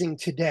amazing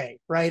today,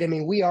 right? I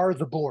mean, we are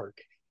the Borg.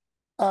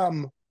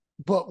 Um,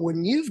 but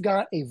when you've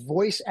got a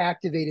voice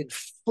activated,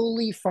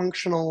 fully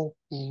functional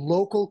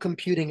local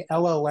computing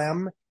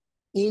LLM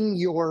in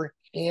your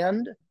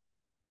hand,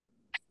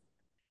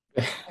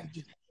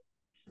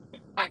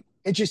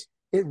 I just,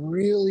 it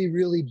really,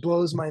 really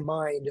blows my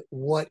mind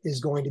what is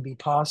going to be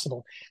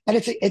possible. And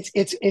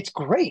it's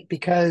great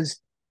because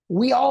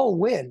we all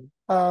win.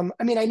 I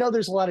mean, I know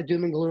there's a lot of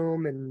doom and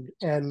gloom,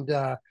 and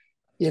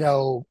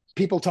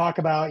people talk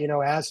about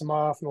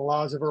Asimov and the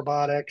laws of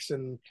robotics,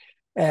 and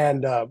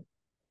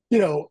you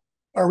know,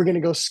 are we going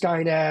to go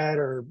Skynet,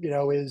 or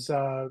is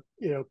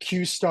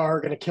Q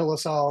Star going to kill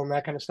us all, and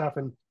that kind of stuff.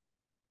 And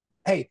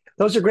hey,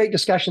 those are great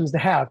discussions to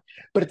have.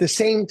 But at the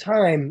same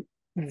time,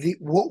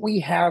 what we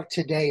have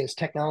today is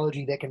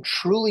technology that can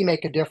truly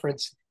make a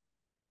difference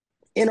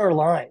in our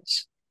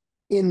lives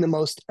in the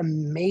most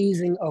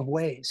amazing of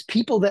ways.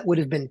 People that would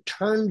have been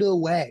turned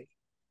away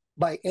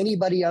by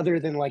anybody other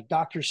than like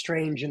Doctor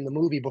Strange in the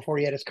movie before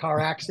he had his car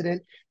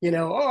accident,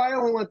 oh, I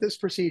only want this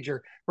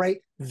procedure, right?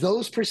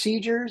 Those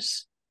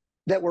procedures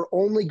that were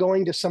only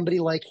going to somebody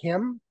like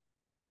him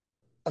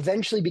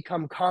eventually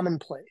become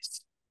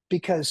commonplace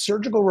because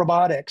surgical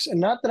robotics, and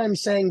not that I'm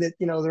saying that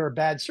there are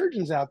bad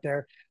surgeons out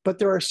there, but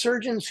there are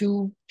surgeons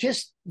who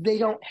just they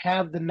don't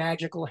have the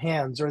magical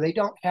hands, or they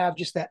don't have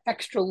just that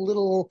extra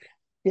little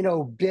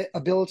bit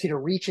ability to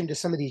reach into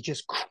some of these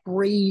just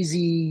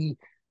crazy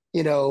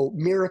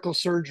miracle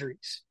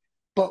surgeries.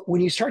 But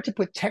when you start to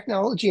put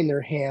technology in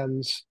their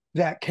hands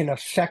that can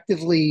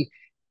effectively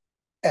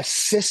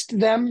assist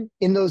them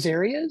in those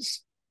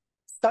areas,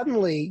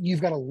 suddenly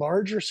you've got a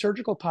larger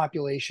surgical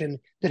population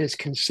that is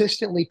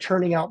consistently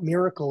turning out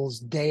miracles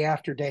day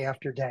after day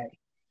after day.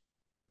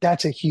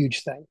 That's a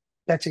huge thing.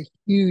 That's a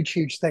huge,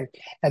 huge thing.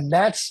 And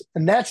that's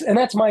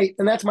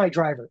my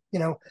driver.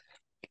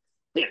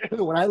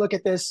 When I look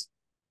at this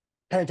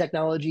kind of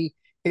technology,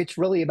 it's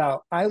really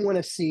about I want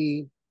to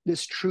see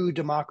this true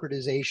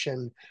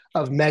democratization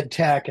of med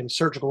tech and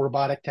surgical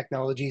robotic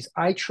technologies.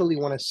 I truly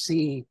want to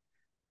see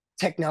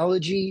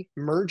technology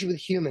merge with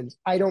humans.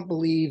 I don't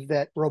believe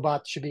that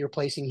robots should be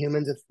replacing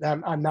humans.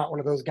 I'm not one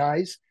of those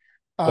guys.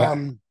 Yeah.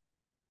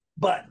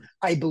 But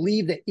I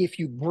believe that if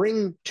you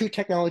bring two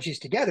technologies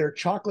together,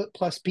 chocolate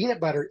plus peanut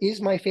butter is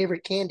my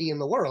favorite candy in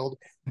the world.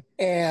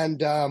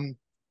 And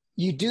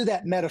you do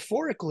that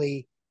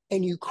metaphorically,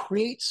 and you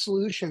create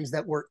solutions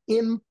that were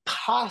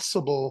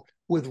impossible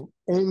with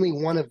only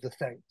one of the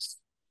things.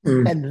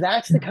 Mm. And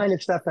that's the kind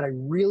of stuff that I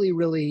really,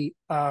 really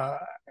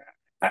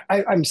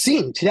I'm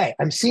seeing today.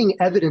 I'm seeing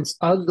evidence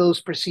of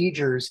those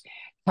procedures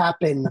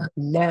happen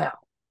now.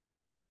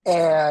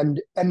 And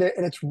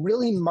it's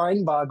really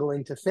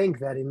mind-boggling to think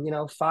that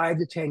in 5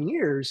 to 10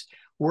 years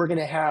we're going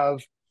to have,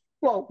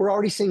 well, we're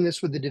already seeing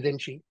this with the Da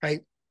Vinci,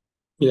 right?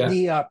 Yeah.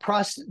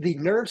 The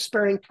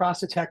nerve-sparing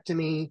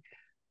prostatectomy.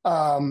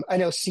 I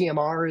know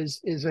CMR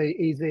is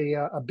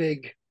a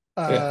big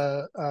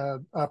Yeah.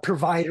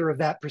 provider of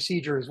that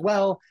procedure as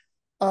well.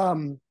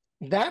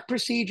 That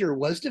procedure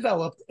was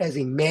developed as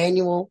a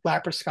manual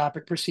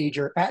laparoscopic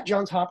procedure at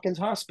Johns Hopkins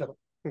Hospital.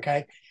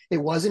 Okay. It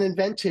wasn't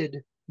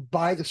invented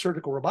by the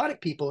surgical robotic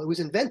people. It was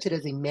invented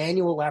as a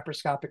manual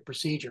laparoscopic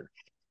procedure.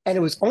 And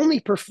it was only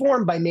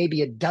performed by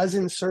maybe a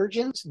dozen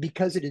surgeons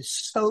because it is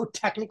so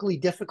technically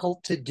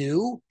difficult to do.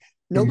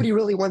 Mm. Nobody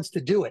really wants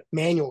to do it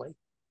manually.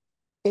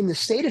 In the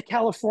state of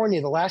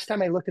California, the last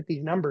time I looked at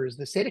these numbers,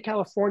 the state of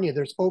California,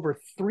 there's over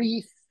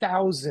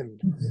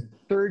 3,000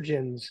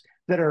 surgeons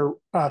that are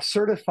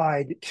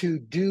certified to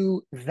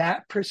do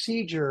that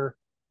procedure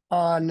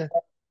on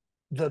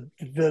the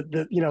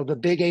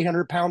big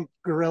 800-pound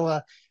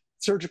gorilla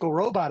surgical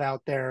robot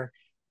out there.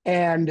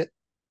 And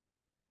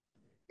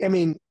I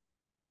mean,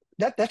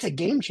 that's a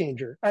game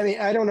changer. I mean,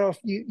 I don't know if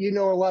you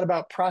know a lot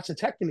about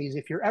prostatectomies.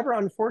 If you're ever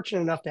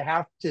unfortunate enough to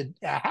have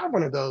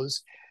one of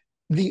those,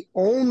 the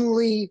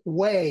only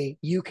way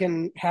you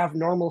can have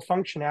normal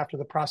function after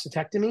the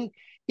prostatectomy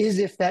is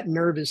if that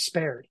nerve is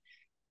spared.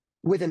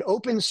 With an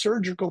open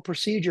surgical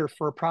procedure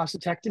for a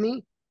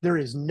prostatectomy, there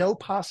is no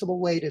possible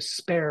way to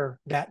spare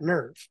that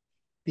nerve.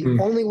 The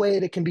Mm. only way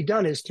that it can be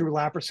done is through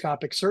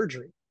laparoscopic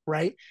surgery,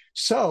 right?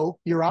 So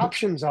your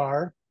options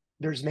are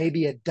there's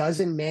maybe a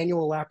dozen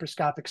manual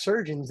laparoscopic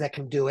surgeons that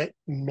can do it,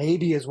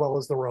 maybe as well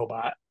as the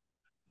robot.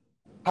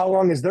 How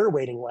long is their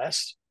waiting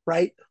list,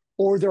 right?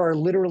 Or there are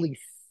literally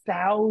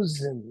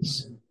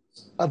thousands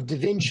of Da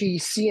Vinci,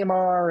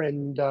 CMR,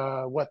 and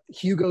what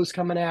Hugo's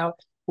coming out.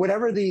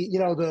 Whatever the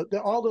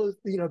all those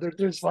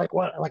there's like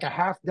a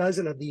half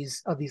dozen of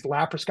these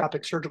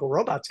laparoscopic surgical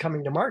robots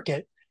coming to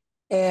market,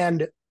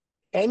 and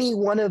any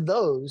one of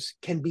those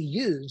can be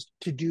used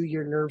to do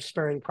your nerve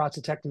sparing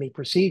prostatectomy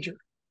procedure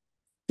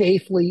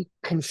safely,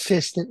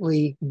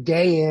 consistently,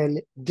 day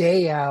in,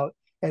 day out,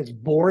 as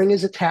boring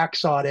as a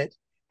tax audit,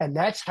 and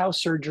that's how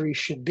surgery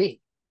should be.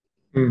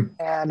 Mm.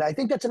 And I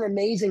think that's an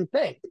amazing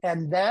thing.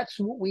 And that's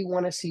what we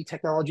want to see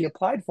technology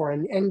applied for.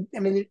 And I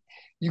mean,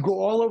 you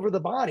go all over the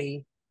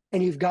body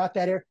and you've got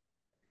that air.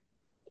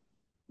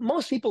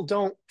 Most people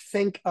don't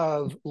think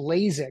of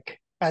LASIK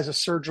as a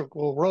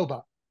surgical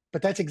robot,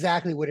 but that's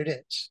exactly what it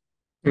is.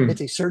 Mm.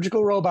 It's a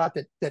surgical robot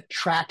that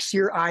tracks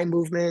your eye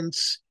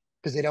movements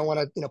because they don't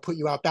want to, put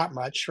you out that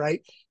much,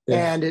 right?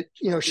 Yeah. And it,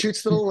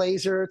 shoots little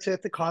laser to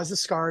cause the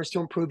scars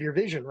to improve your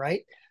vision,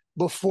 right?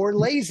 Before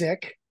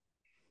LASIK,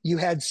 you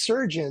had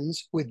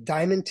surgeons with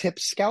diamond tip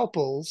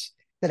scalpels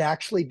that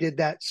actually did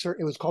that.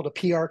 It was called a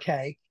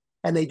PRK,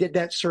 and they did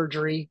that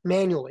surgery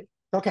manually.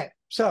 Okay,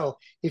 so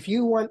if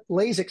you want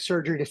LASIK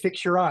surgery to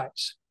fix your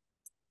eyes,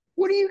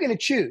 what are you going to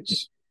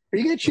choose? Are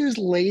you going to choose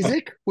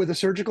LASIK with a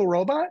surgical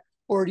robot,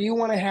 or do you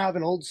want to have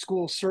an old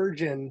school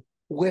surgeon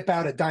whip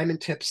out a diamond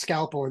tip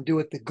scalpel and do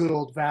it the good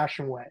old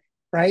fashioned way,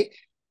 right?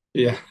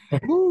 Yeah.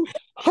 who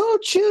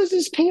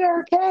chooses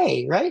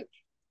PRK, right?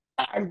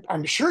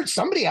 I'm sure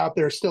somebody out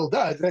there still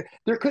does.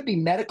 There could be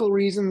medical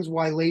reasons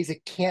why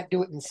LASIK can't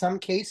do it in some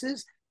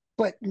cases,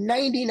 but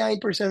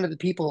 99% of the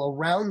people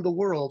around the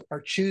world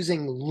are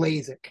choosing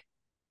LASIK,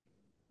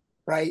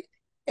 right?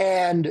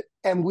 And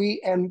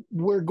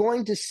we're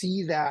going to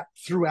see that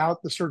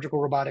throughout the surgical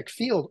robotic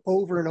field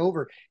over and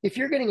over. If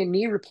you're getting a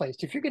knee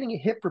replaced, if you're getting a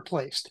hip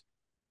replaced,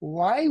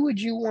 why would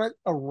you want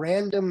a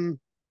random?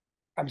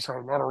 I'm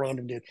sorry, not a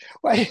random dude.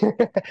 Why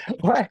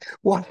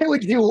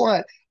would you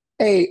want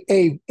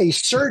a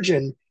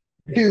surgeon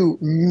to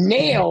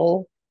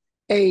nail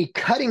a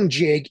cutting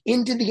jig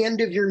into the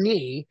end of your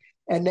knee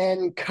and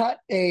then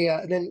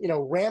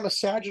ram a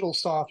sagittal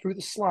saw through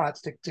the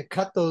slots to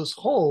cut those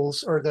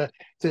holes or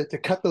to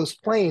cut those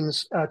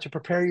planes to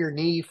prepare your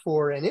knee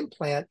for an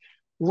implant,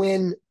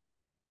 when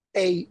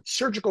a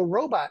surgical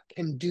robot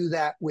can do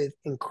that with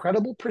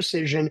incredible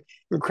precision,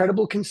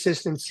 incredible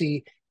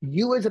consistency.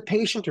 You as a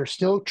patient are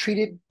still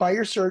treated by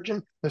your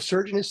surgeon. The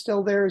surgeon is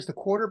still there as the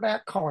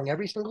quarterback calling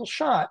every single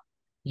shot.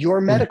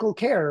 Your Mm. medical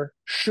care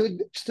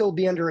should still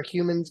be under a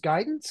human's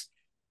guidance,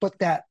 but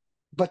that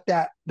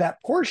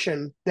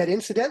portion, that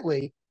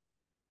incidentally,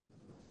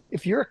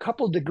 if you're a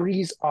couple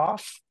degrees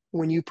off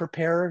when you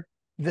prepare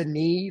the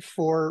knee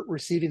for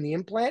receiving the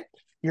implant,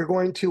 you're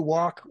going to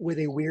walk with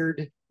a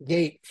weird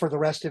gait for the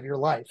rest of your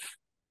life,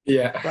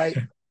 Yeah. right?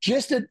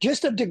 Just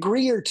a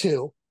degree or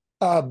two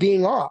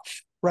being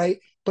off, right?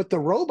 But the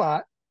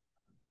robot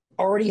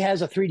already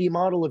has a 3D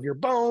model of your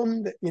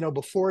bone that,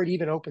 before it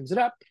even opens it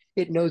up.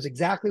 It knows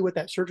exactly what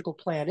that surgical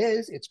plan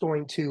is. It's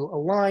going to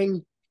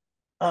align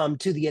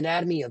to the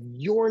anatomy of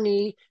your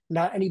knee,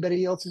 not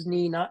anybody else's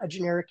knee, not a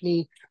generic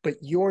knee, but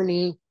your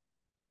knee.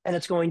 And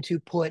it's going to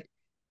put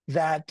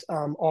that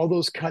all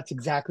those cuts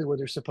exactly where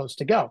they're supposed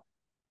to go.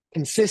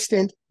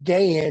 Consistent,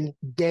 day in,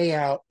 day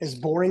out, as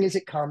boring as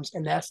it comes.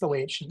 And that's the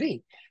way it should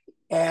be.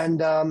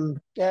 And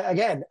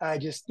again, I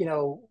just,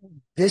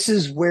 this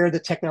is where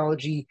this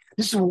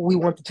is what we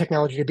want the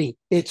technology to be.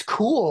 It's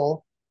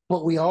cool,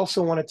 but we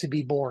also want it to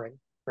be boring,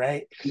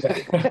 right?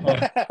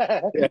 Yeah.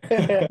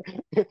 Yeah.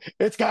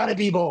 It's got to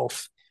be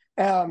both.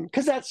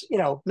 Because that's,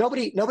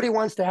 nobody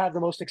wants to have the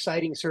most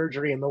exciting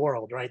surgery in the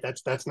world, right?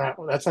 That's not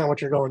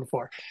what you're going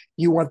for.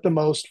 You want the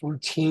most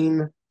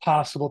routine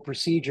possible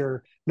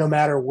procedure, no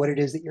matter what it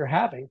is that you're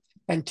having.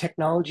 And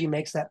technology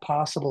makes that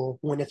possible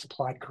when it's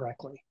applied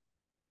correctly.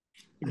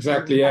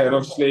 Exactly, yeah, and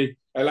obviously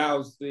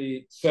allows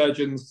the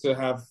surgeons to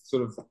have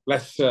sort of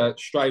less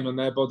strain on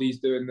their bodies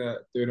doing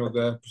all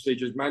the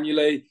procedures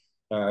manually,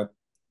 uh,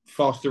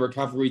 faster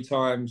recovery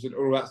times, and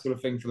all that sort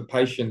of thing for the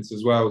patients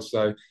as well.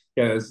 So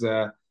yeah, there's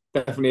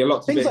definitely a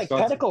lot to be Things like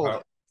excited pedicle,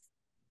 about.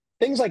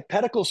 things like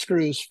pedicle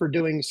screws for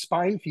doing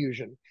spine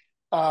fusion.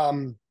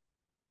 Um,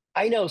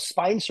 I know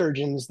spine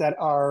surgeons that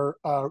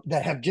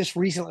have just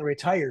recently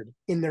retired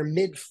in their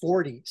mid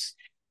 40s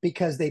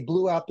because they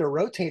blew out their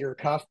rotator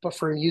cuff, but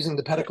for using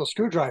the pedicle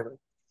screwdriver.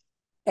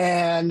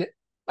 And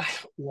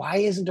why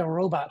isn't a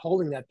robot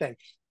holding that thing?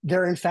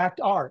 There, in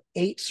fact, are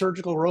 8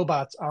 surgical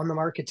robots on the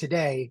market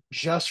today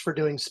just for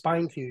doing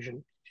spine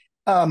fusion.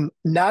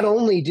 Not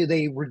only do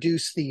they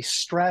reduce the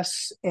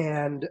stress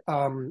and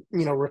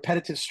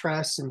repetitive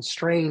stress and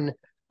strain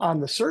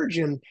on the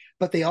surgeon,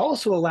 but they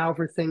also allow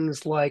for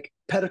things like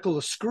pedicle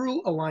to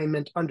screw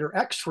alignment under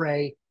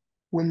X-ray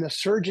when the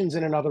surgeon's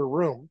in another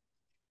room.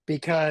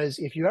 Because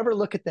if you ever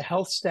look at the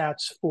health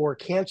stats for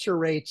cancer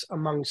rates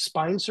among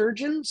spine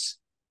surgeons,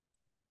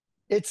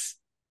 it's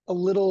a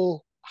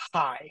little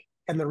high.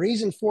 And the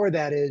reason for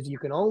that is you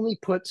can only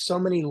put so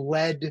many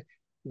lead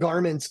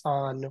garments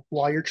on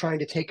while you're trying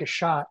to take a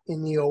shot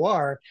in the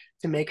OR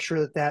to make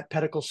sure that that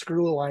pedicle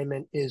screw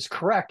alignment is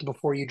correct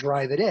before you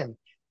drive it in.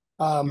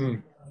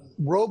 Um,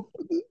 Mm.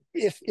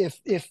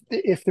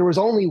 if there was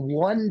only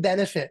one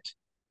benefit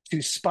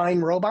to spine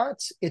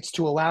robots, it's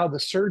to allow the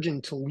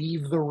surgeon to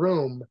leave the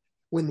room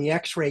when the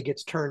x-ray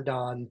gets turned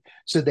on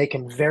so they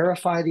can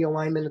verify the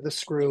alignment of the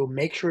screw,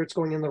 make sure it's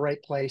going in the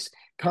right place,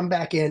 come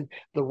back in.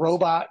 The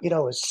robot,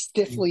 is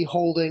stiffly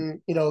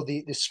holding,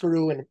 the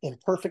screw in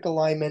perfect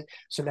alignment.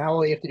 So now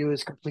all you have to do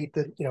is complete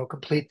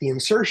the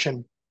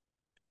insertion.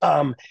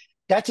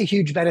 That's a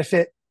huge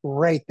benefit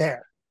right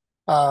there.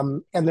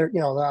 And there,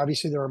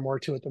 obviously there are more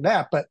to it than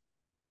that, but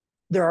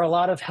there are a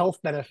lot of health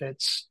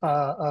benefits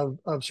of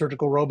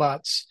surgical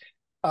robots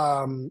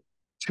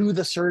to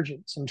the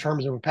surgeons in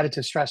terms of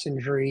repetitive stress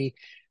injury,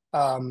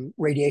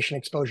 radiation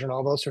exposure, and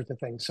all those sorts of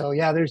things. So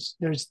yeah, there's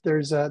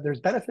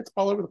benefits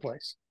all over the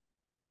place.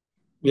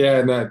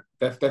 Yeah, no,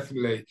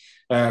 definitely.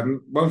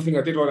 One thing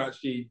I did want to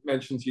actually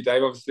mention to you,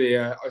 Dave, obviously,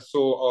 I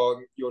saw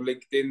on your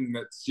LinkedIn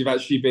that you've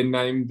actually been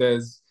named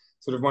as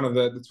sort of one of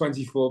the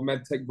 24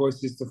 medtech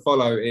voices to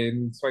follow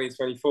in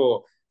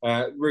 2024.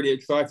 Really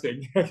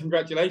exciting.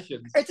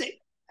 Congratulations.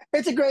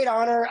 It's a great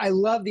honor. I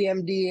love the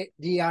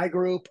MDDI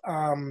group.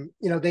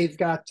 They've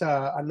got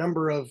a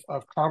number of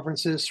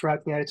conferences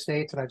throughout the United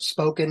States, and I've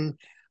spoken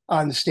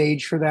on the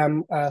stage for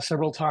them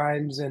several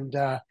times. And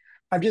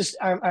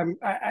I'm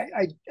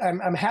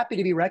happy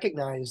to be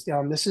recognized.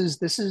 This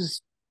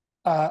is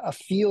a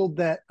field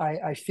that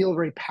I feel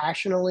very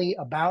passionately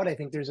about. I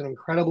think there's an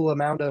incredible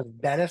amount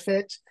of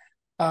benefit.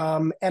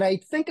 And I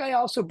think I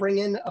also bring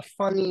in a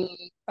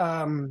funny,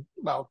 I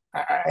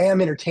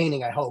am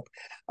entertaining, I hope.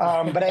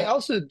 But I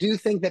also do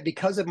think that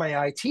because of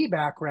my IT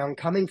background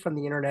coming from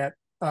the internet,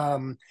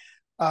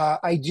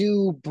 I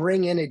do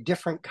bring in a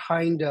different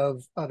kind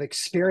of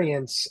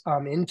experience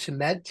into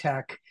med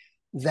tech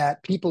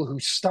that people who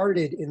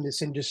started in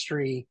this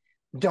industry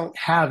don't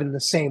have in the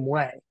same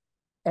way.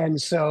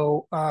 And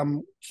so,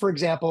 for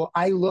example,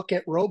 I look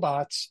at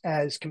robots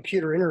as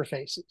computer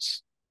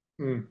interfaces.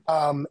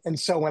 Mm. And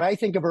so when I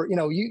think of her,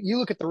 you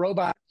look at the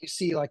robot, you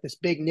see like this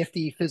big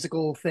nifty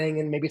physical thing,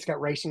 and maybe it's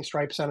got racing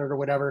stripes on it or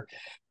whatever.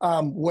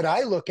 What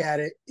I look at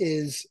it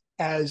is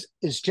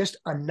just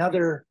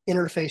another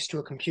interface to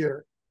a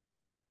computer.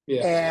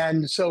 Yeah.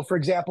 And so, for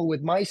example,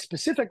 with my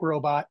specific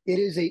robot, it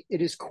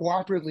is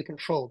cooperatively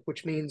controlled,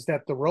 which means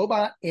that the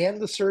robot and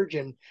the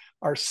surgeon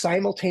are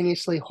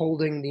simultaneously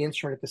holding the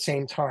instrument at the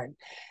same time.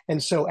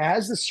 And so,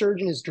 as the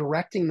surgeon is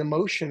directing the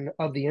motion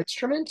of the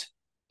instrument,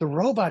 the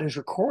robot is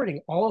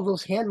recording all of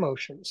those hand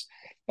motions.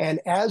 And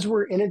as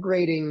we're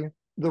integrating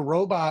the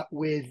robot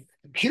with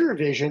computer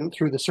vision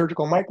through the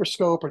surgical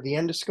microscope or the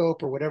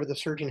endoscope or whatever the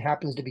surgeon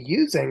happens to be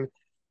using,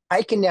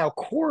 I can now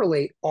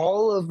correlate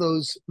all of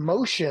those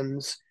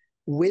motions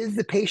with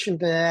the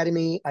patient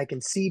anatomy. I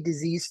can see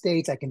disease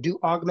states. I can do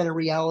augmented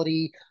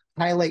reality,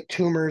 highlight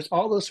tumors.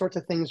 All those sorts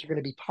of things are going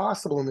to be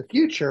possible in the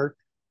future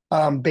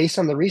based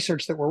on the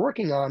research that we're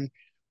working on.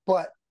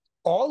 But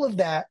all of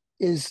that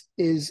is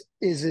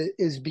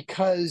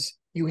because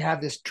you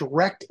have this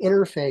direct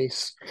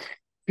interface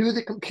to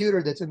the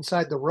computer that's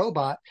inside the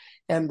robot,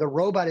 and the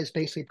robot is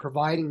basically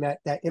providing that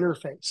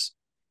interface.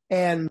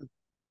 And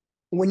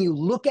when you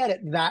look at it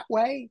that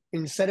way,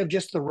 instead of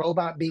just the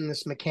robot being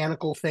this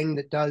mechanical thing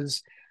that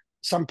does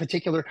some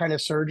particular kind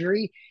of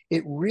surgery,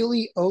 it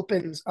really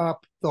opens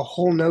up the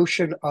whole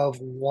notion of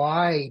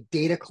why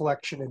data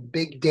collection and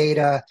big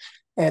data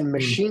and Mm.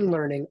 machine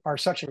learning are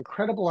such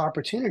incredible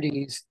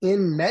opportunities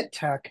in med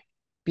tech,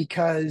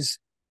 because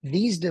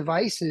these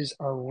devices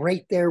are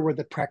right there where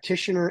the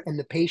practitioner and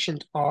the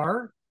patient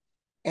are,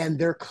 and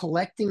they're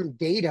collecting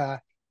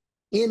data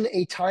in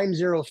a time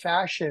zero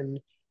fashion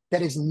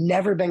that has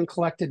never been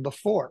collected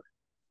before.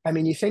 I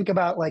mean, you think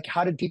about like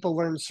how did people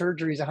learn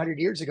surgeries 100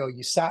 years ago?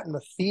 You sat in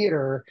the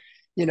theater,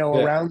 Yeah,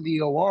 around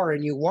the OR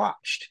and you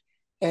watched.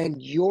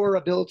 And your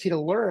ability to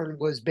learn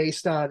was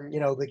based on,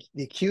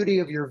 the acuity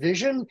of your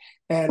vision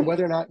and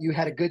whether or not you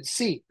had a good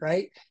seat,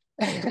 right?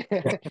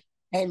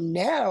 And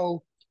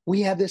now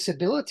we have this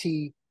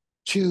ability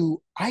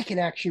I can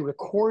actually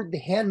record the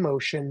hand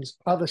motions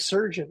of a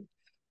surgeon.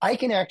 I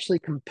can actually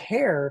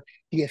compare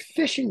the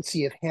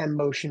efficiency of hand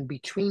motion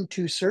between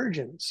two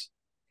surgeons,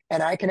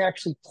 and I can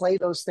actually play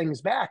those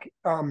things back.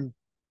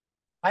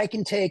 I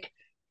can take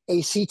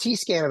a CT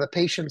scan of a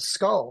patient's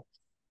skull,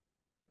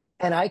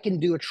 and I can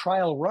do a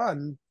trial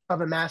run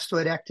of a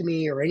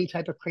mastoidectomy or any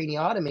type of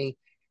craniotomy,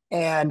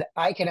 and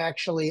I can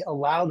actually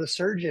allow the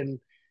surgeon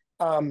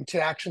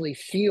to actually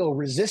feel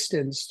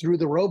resistance through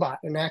the robot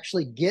and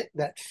actually get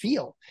that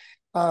feel.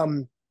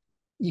 Um,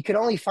 you can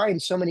only find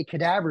so many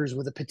cadavers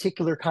with a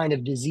particular kind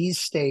of disease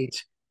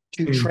state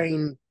to mm,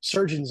 train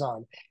surgeons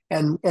on.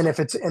 And if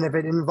it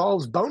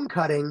involves bone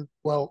cutting,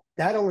 well,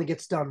 that only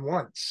gets done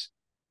once.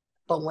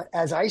 But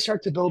as I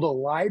start to build a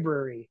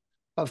library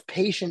of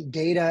patient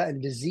data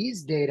and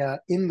disease data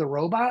in the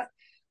robot,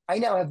 I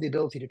now have the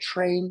ability to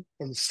train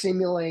and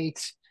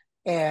simulate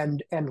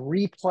and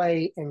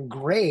replay and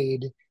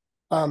grade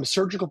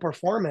surgical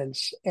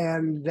performance,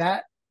 and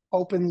that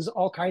opens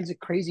all kinds of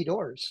crazy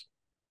doors.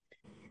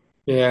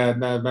 yeah,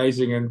 no,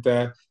 amazing, and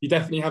you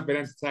definitely have been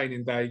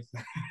entertaining, Dave.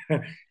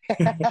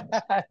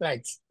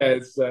 Thanks.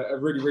 It's I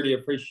really, really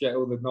appreciate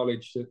all the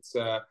knowledge that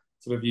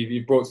sort of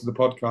you brought to the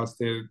podcast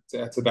here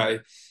today.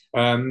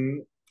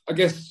 I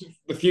guess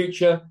the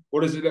future,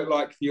 what does it look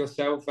like for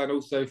yourself and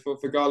also for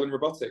Galen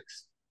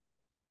Robotics?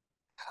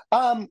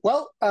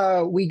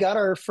 We got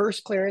our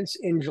first clearance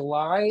in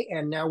July,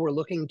 and now we're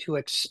looking to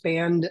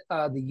expand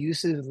the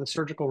uses of the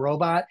surgical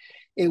robot.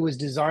 It was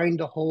designed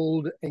to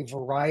hold a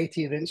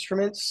variety of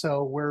instruments,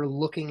 so we're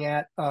looking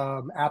at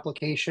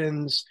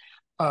applications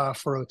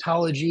for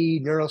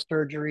otology,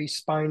 neurosurgery,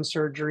 spine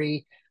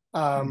surgery,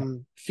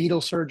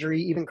 fetal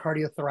surgery, even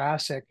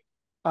cardiothoracic.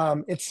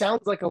 It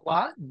sounds like a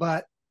lot,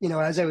 but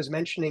as I was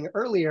mentioning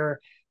earlier,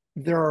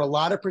 there are a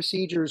lot of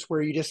procedures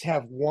where you just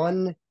have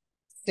one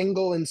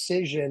single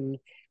incision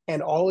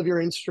and all of your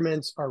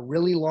instruments are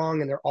really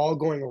long and they're all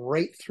going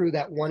right through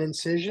that one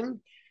incision.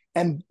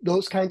 And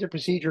those kinds of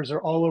procedures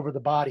are all over the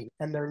body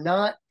and they're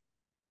not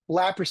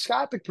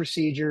laparoscopic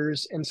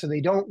procedures. And so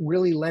they don't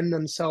really lend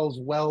themselves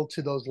well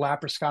to those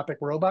laparoscopic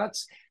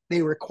robots.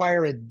 They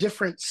require a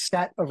different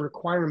set of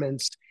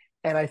requirements.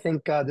 And I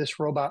think this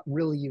robot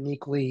really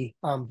uniquely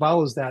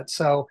follows that.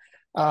 So,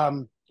 a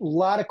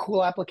lot of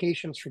cool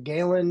applications for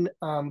Galen,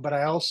 but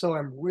I also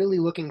am really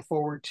looking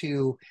forward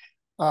to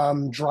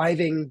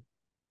driving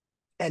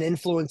and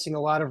influencing a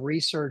lot of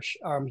research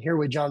here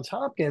with Johns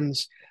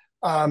Hopkins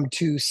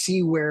to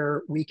see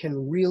where we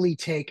can really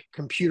take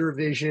computer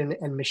vision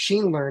and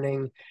machine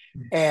learning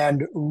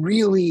and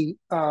really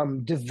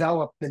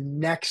develop the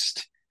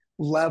next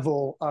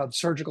level of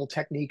surgical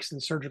techniques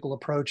and surgical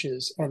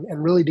approaches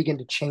and really begin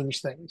to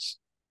change things.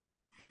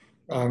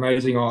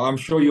 Amazing. I'm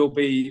sure you'll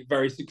be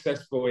very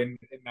successful in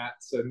that,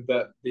 and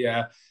that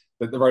the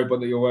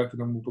robot that you're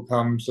working on will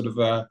become sort of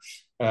a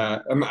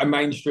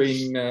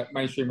mainstream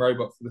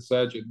robot for the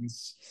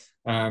surgeons.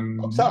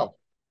 So,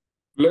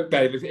 Look,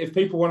 Dave, if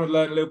people want to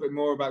learn a little bit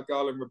more about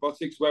Garland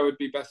Robotics, where would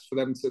be best for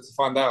them to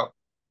find out?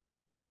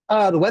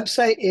 the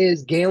website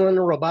is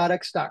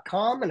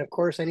galenrobotics.com. And of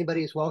course,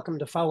 anybody is welcome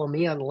to follow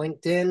me on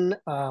LinkedIn.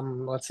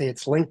 Let's see,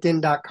 it's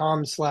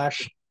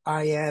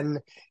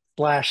linkedin.com/in/Nemock,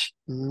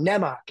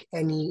 Nemock.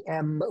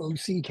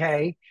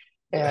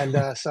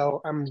 And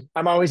so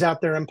I'm always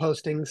out there. I'm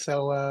posting.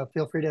 So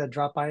feel free to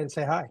drop by and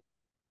say hi.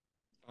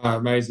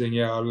 Amazing.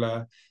 Yeah,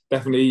 I'll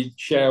definitely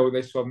share all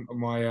this on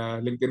my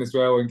LinkedIn as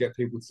well and get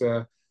people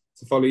to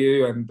follow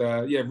you. And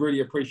yeah, really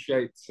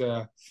appreciate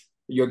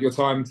your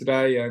time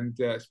today. And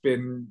it's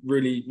been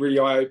really, really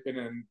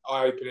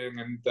eye-opening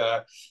and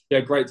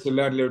yeah, great to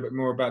learn a little bit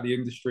more about the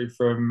industry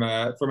from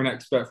an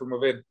expert from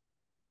within.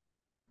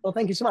 Well,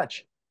 thank you so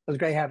much. It was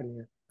great having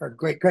you, or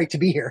great to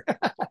be here.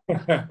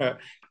 Yeah,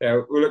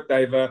 well, look,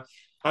 Dave,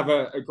 have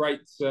a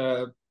great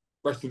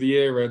rest of the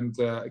year and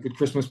a good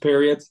Christmas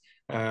period.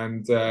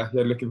 And yeah,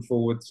 looking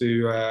forward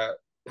to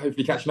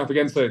hopefully catching up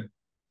again soon.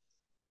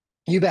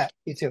 You bet.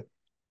 You too.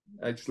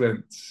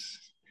 Excellent.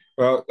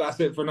 Well, that's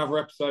it for another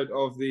episode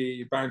of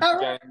the All Barrington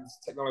right. James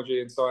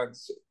Technology and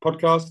Science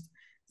podcast.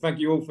 Thank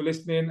you all for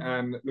listening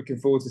and looking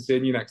forward to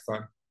seeing you next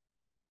time.